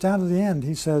 when he gets down to the end,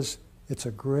 he says, it's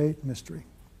a great mystery.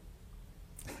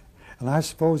 And I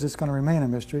suppose it's going to remain a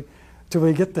mystery till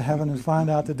we get to heaven and find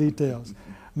out the details.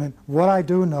 I mean, what I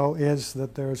do know is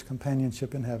that there is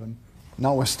companionship in heaven.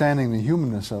 Notwithstanding the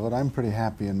humanness of it, I'm pretty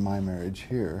happy in my marriage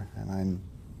here, and I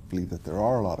believe that there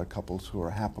are a lot of couples who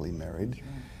are happily married.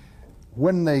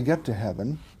 When they get to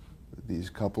heaven, these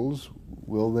couples,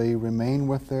 will they remain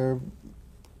with their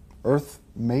earth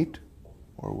mate,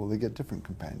 or will they get different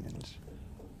companions?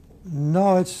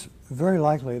 No, it's very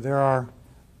likely. There are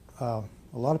a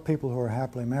lot of people who are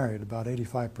happily married, about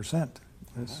 85%,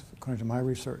 according to my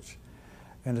research.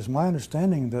 And it's my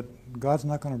understanding that God's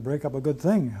not going to break up a good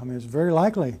thing. I mean, it's very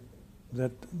likely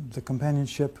that the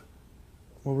companionship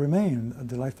will remain, a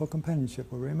delightful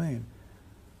companionship will remain.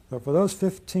 But for those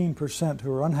 15%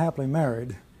 who are unhappily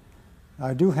married,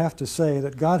 I do have to say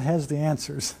that God has the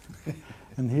answers,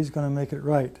 and He's going to make it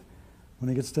right when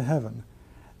He gets to heaven.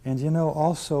 And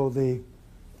also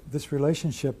this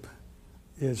relationship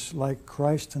is like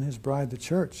Christ and His bride, the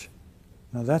church.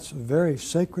 Now that's a very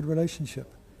sacred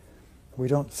relationship. We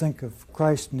don't think of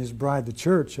Christ and His bride, the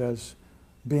church, as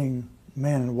being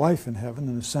man and wife in heaven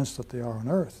in the sense that they are on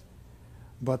earth.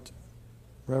 But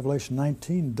Revelation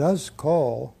 19 does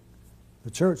call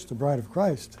the church the bride of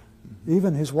Christ. Mm-hmm.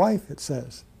 Even His wife, it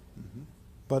says. Mm-hmm.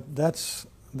 But that's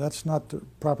not the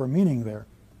proper meaning there.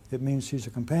 It means she's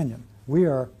a companion. We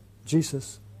are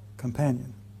Jesus'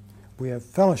 companion. We have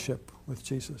fellowship with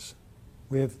Jesus.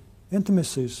 We have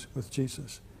intimacies with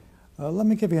Jesus. Let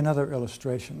me give you another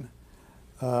illustration.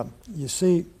 You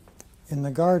see, in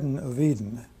the Garden of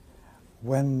Eden,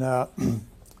 when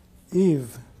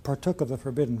Eve partook of the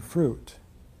forbidden fruit,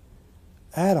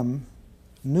 Adam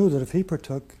knew that if he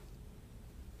partook,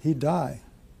 he'd die.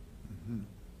 Mm-hmm.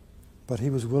 But he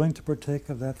was willing to partake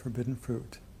of that forbidden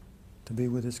fruit to be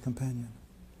with his companion.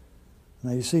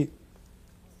 Now you see,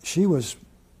 she's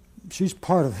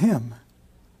part of him.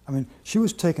 I mean, she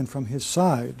was taken from his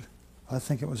side. I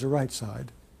think it was the right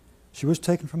side. She was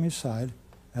taken from his side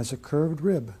as a curved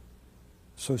rib.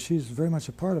 So she's very much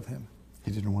a part of him.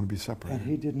 He didn't want to be separated. And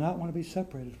he did not want to be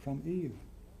separated from Eve.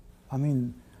 I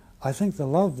mean, I think the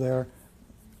love there,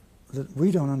 that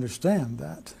we don't understand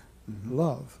that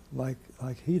love like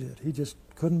he did. He just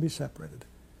couldn't be separated.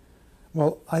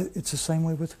 Well, it's the same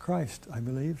way with Christ, I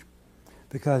believe.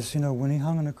 Because, when he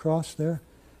hung on the cross there,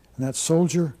 and that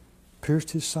soldier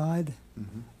pierced his side,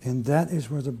 and that is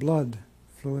where the blood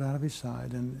flowed out of his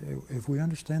side. And if we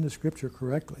understand the Scripture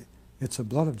correctly, it's the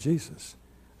blood of Jesus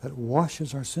that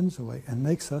washes our sins away and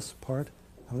makes us part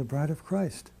of the bride of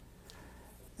Christ.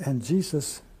 And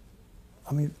Jesus,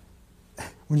 I mean,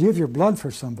 when you give your blood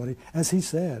for somebody, as he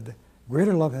said,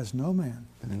 greater love has no man.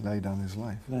 And he laid down his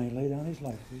life. Then he laid down his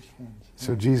life for his friends.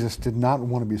 So Jesus did not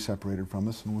want to be separated from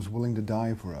us and was willing to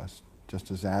die for us,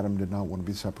 just as Adam did not want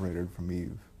to be separated from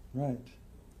Eve. Right.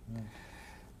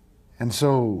 And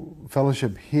so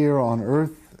fellowship here on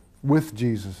earth with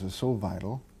Jesus is so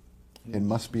vital. Yes. It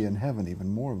must be in heaven even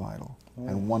more vital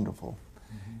and wonderful.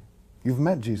 Mm-hmm. You've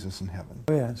met Jesus in heaven.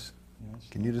 Oh, yes.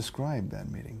 Can you describe that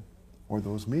meeting or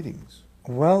those meetings?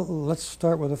 Well, let's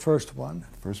start with the first one.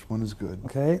 The first one is good.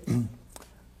 Okay.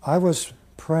 I was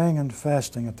praying and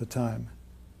fasting at the time,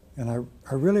 and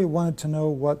I really wanted to know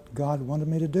what God wanted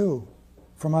me to do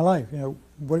for my life. What do you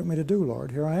want me to do,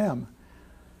 Lord? Here I am.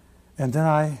 And then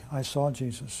I saw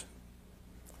Jesus,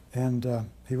 and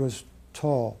he was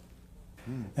tall.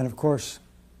 And of course,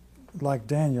 like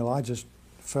Daniel, I just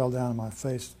fell down on my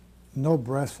face, no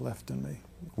breath left in me.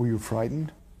 Were you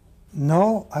frightened?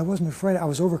 No, I wasn't afraid. I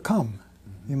was overcome,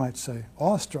 you might say,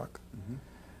 awestruck.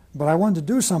 But I wanted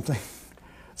to do something.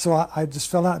 So I just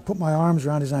fell out and put my arms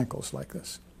around his ankles like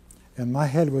this. And my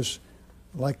head was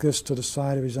like this to the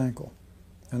side of his ankle.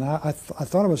 And I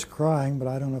thought I was crying, but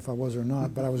I don't know if I was or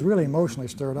not. But I was really emotionally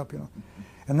stirred up,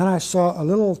 And And then I saw a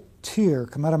little tear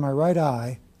come out of my right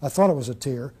eye. I thought it was a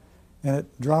tear, and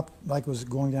it dropped like it was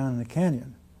going down in a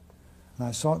canyon. And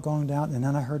I saw it going down, and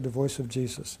then I heard the voice of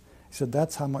Jesus. He said,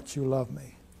 "That's how much you love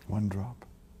me." One drop.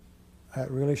 That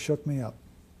really shook me up.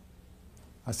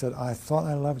 I said, "I thought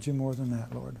I loved you more than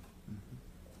that, Lord." Mm-hmm.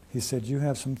 He said, "You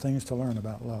have some things to learn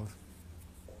about love."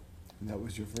 And that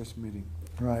was your first meeting.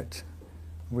 Right.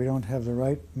 We don't have the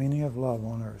right meaning of love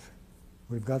on earth.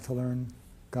 We've got to learn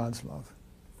God's love.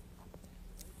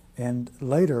 And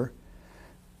later,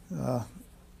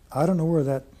 I don't know where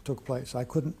that took place. I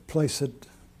couldn't place it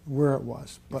where it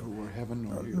was. But were heaven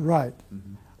or here. Right.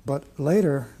 Mm-hmm. But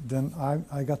later, then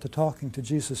I got to talking to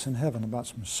Jesus in heaven about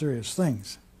some serious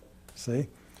things, see,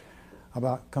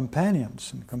 about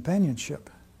companions and companionship.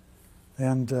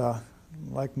 And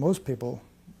like most people,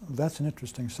 that's an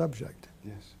interesting subject.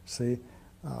 Yes. See,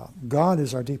 God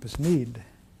is our deepest need,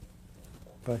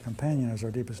 but a companion is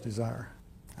our deepest desire.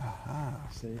 Aha.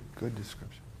 See? Good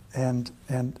description.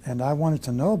 And I wanted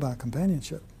to know about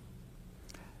companionship.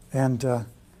 And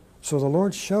so the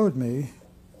Lord showed me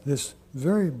this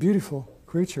very beautiful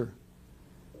creature,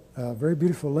 a very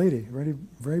beautiful lady,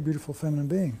 very beautiful feminine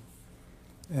being.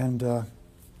 And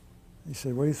he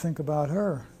said, "What do you think about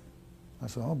her?" I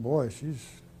said, "Oh boy, she's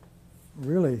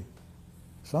really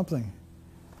something."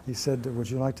 He said, "Would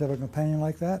you like to have a companion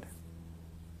like that?"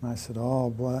 And I said, "Oh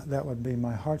boy, that would be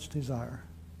my heart's desire."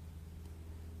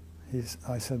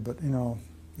 I said, "But you know,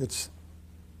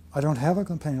 I don't have a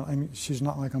companion. I mean, she's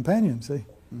not my companion, see?"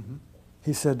 Mm-hmm.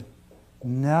 He said,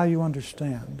 "Now you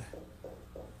understand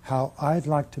how I'd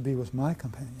like to be with my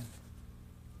companion."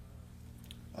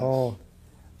 Oh,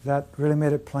 that really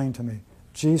made it plain to me.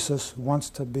 Jesus wants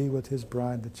to be with his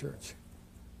bride, the church.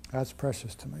 That's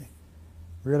precious to me.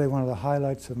 Really one of the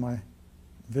highlights of my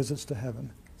visits to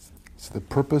heaven. So the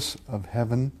purpose of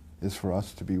heaven is for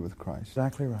us to be with Christ.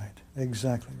 Exactly right.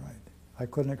 Exactly right. I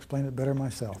couldn't explain it better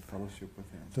myself. To fellowship with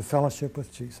him. To fellowship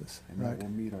with Jesus. And right. that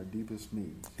will meet our deepest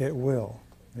needs. It will,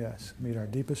 yes, meet our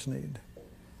deepest need.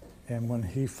 And when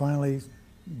he finally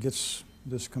gets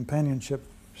this companionship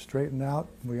straightened out,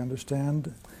 we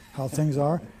understand how things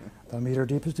are, they'll meet our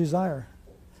deepest desire.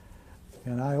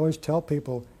 And I always tell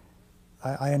people,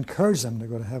 I encourage them to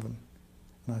go to heaven.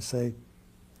 And I say,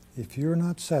 if you're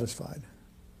not satisfied,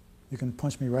 you can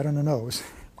punch me right on the nose.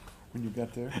 When you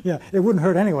get there? Yeah, it wouldn't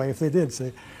hurt anyway if they did,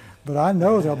 see. But I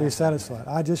know they'll be satisfied.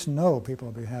 I just know people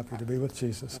will be happy to be with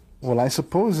Jesus. Well, I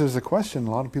suppose there's a question in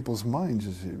a lot of people's minds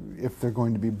is if they're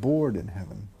going to be bored in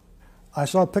heaven. I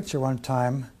saw a picture one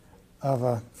time of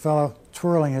a fellow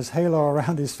twirling his halo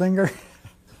around his finger.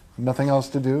 Nothing else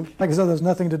to do? Like as though there's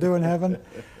nothing to do in heaven.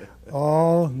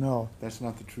 Oh, no. That's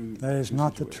not the truth. That is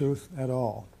not the truth at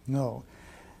all. No.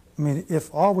 I mean,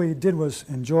 if all we did was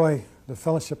enjoy the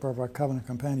fellowship of our covenant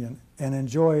companion and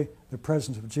enjoy the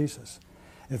presence of Jesus,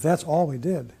 if that's all we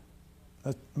did,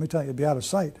 let me tell you, it'd be out of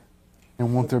sight.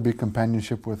 And won't there be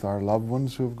companionship with our loved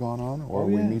ones who have gone on, or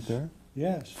we meet there?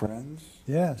 Yes. Friends?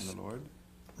 Yes. In the Lord?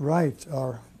 Right.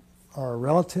 Our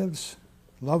relatives,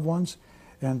 loved ones,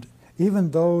 and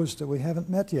even those that we haven't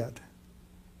met yet.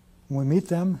 When we meet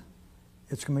them,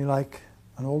 it's going to be like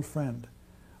an old friend.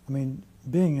 I mean,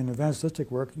 being in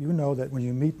evangelistic work, you know that when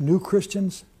you meet new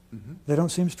Christians, they don't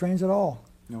seem strange at all.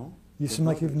 No. You seem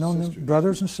like you've known them,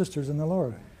 brothers and sisters in the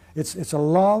Lord. Right. It's a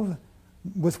love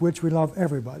with which we love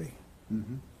everybody.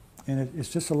 And it's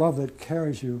just a love that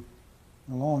carries you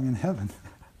along in heaven.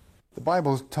 The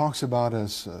Bible talks about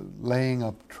us laying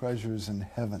up treasures in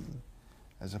heaven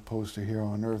as opposed to here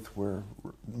on earth where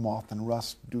moth and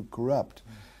rust do corrupt.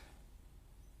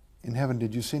 In heaven,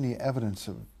 did you see any evidence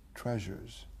of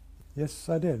treasures? Yes,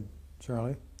 I did,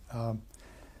 Charlie.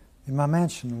 In my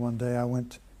mansion one day, I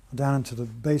went down into the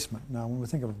basement. Now, when we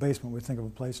think of a basement, we think of a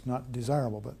place not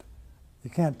desirable, but you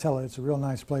can't tell it. It's a real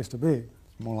nice place to be.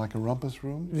 More like a rumpus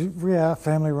room? Yeah,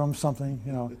 family room, something,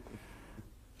 you know.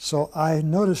 So I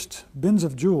noticed bins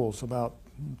of jewels about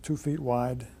 2 feet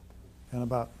wide and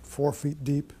about 4 feet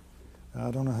deep.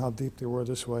 I don't know how deep they were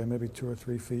this way, maybe 2 or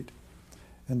 3 feet.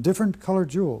 And different colored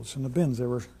jewels in the bins. They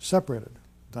were separated.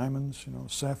 Diamonds, you know,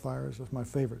 sapphires. That's my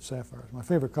favorite, sapphires. My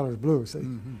favorite color is blue, see?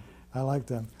 I like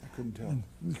them. I couldn't tell. And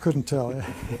you couldn't tell,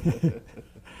 yeah.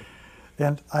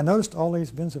 And I noticed all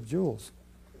these bins of jewels.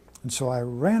 And so I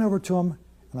ran over to them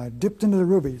and I dipped into the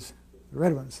rubies, the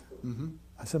red ones.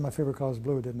 I said my favorite color is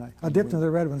blue, didn't I? I dipped into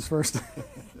the red ones first.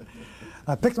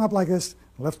 I picked them up like this,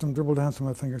 left them dribble down through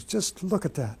my fingers. Just look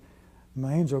at that.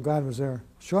 My angel God was there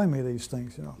showing me these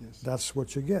things, you know. Yes. That's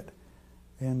what you get.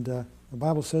 And the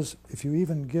Bible says if you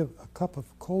even give a cup of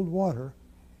cold water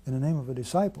in the name of a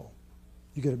disciple,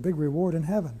 you get a big reward in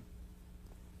heaven.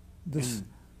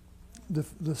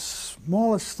 the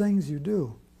smallest things you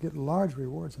do get large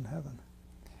rewards in heaven.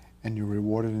 And you're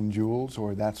rewarded in jewels,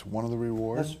 or that's one of the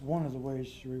rewards? That's one of the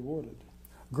ways you're rewarded.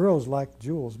 Girls like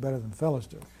jewels better than fellas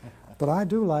do, but I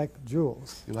do like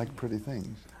jewels. You like pretty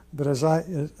things. But as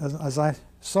I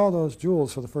saw those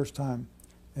jewels for the first time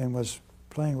and was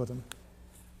playing with them,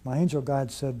 my angel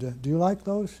guide said, "Do you like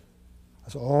those?" I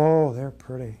said, "Oh, they're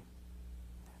pretty."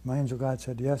 My angel guide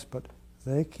said, "Yes, but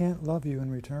they can't love you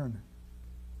in return."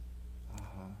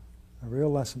 A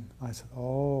real lesson. I said,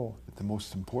 "Oh." But the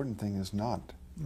most important thing is not